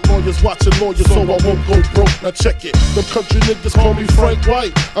choke. Got lawyers watching lawyers so I won't go broke. Now check it. Them country niggas call me Frank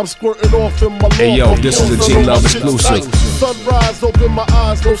White. I'm squirting off in my law. Hey yo, this is a J Love exclusive. Sunrise, open my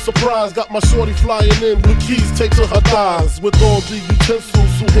eyes, no surprise. Got my shorty flying in with keys taped to her thighs. With all the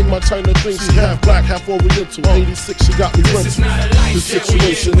utensils who hang my China thing. She half black, half oriental. 86, she got me rental. This is not a life This that we in,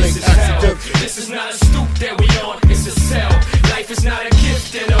 situation this ain't is hell. accidental. This is not a stoop that we on, it's a cell. Life is not a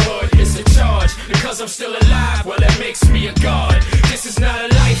gift in the hood, it's a charge. Because I'm still alive, well that makes me a god. This is not a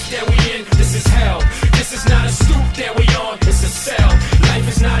life that we in, this is hell. This is not a stoop that we on, it's a cell. Life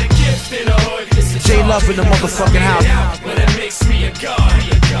is not a gift in the hood, it's a charge. J Love in the motherfucking house. Well that makes me a god.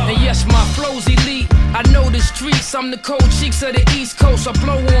 And yes, my flow's elite. I know the streets, I'm the cold cheeks of the East Coast. I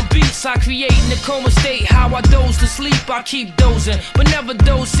blow on beats, I create in the coma state. How I doze to sleep, I keep dozing, but never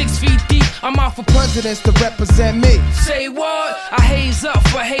doze 6 feet deep. I'm out for presidents to represent me. Say what? I haze up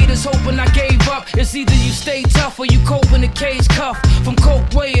for haters hoping I gave up. It's either you stay tough or you cope in a cage cuff. From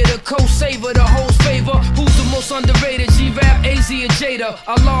Coke Wayer to Coke Saver, the host favor. Who's the most underrated? G-Rap, AZ, or Jada?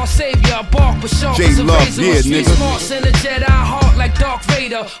 Allah savior, I bark but sharp as a razor. Yeah, Street nigga. smarts and a Jedi heart like Darth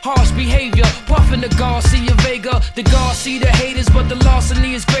Vader. Harsh behavior, puffin' the Garcia Vega. The guards see the haters, but the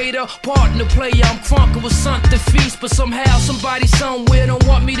larceny is greater. Partner player, I'm crunk with something feast. But somehow, somebody somewhere don't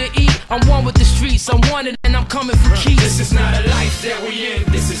want me to eat. I'm one with the streets, I'm wanted and I'm coming for keys. This is not a life that we in,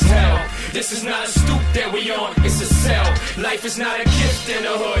 this is hell. This is not a stoop that we on, it's a cell. Life is not a gift in the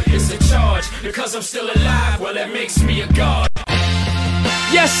hood, it's a charge. Because I'm still alive, well that makes me a god.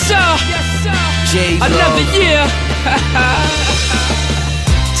 Yes sir, yes, sir. Another year.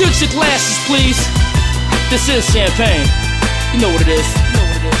 Tilt your glasses please. This is champagne. You know what it is.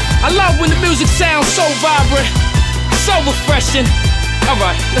 I love when the music sounds so vibrant, so refreshing.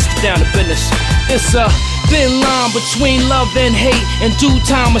 Alright, let's get down to business. It's a thin line between love and hate. In due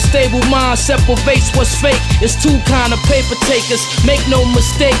time, a stable mind separates what's fake. It's two kind of paper takers, make no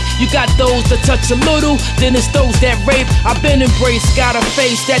mistake. You got those that touch a little, then it's those that rape. I've been embraced, got a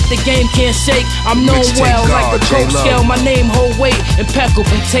face that the game can't shake. I'm known well like the coke scale, my name hold weight.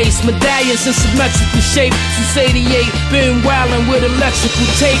 Impeccable taste, medallions in symmetrical shape. Since 88, been wildin' with electrical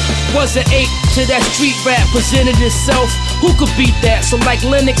tape. Was an ape to that street rap, presented itself. Who could beat that? So like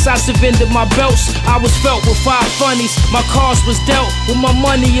Lennox, I surrendered my belts. I was felt with 5 funnies. My cards was dealt with my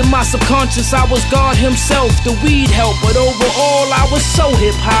money in my subconscious. I was God himself. The weed helped, but overall I was so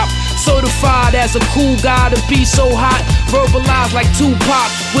hip hop. Certified as a cool guy to be so hot. Verbalized like Tupac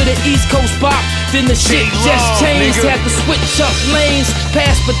with an East Coast bop. Then the shit just changed. Had to switch up lanes.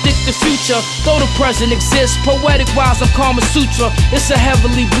 Past predict the future. Though the present exists, poetic wise I'm Kama Sutra. It's a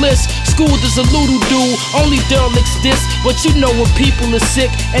heavenly bliss. School is a little dude. Only derelicts diss. But you know when people are sick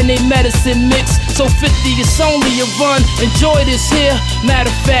and they medicine mix. So 50 it's only a run. Enjoy this here.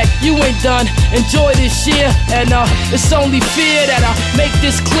 Matter of fact, you ain't done. Enjoy this year. And it's only fear that I make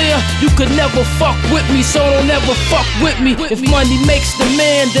this clear. You could never fuck with me, so don't ever fuck with me. If money makes the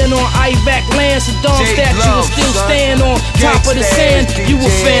man, then on Iraq land, Saddam's statue will still stand on top of the sand. You a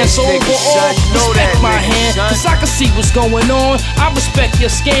fan, so overall, respect my hand. Cause I can see what's going on. I respect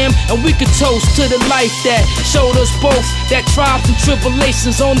your scam, and we could toast to the life that showed us both that trials and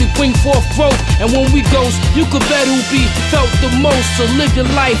tribulations only bring forth growth. And when we ghost, you could bet who be felt the most. So live your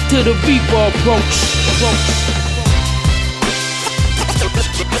life to the Reaper approach.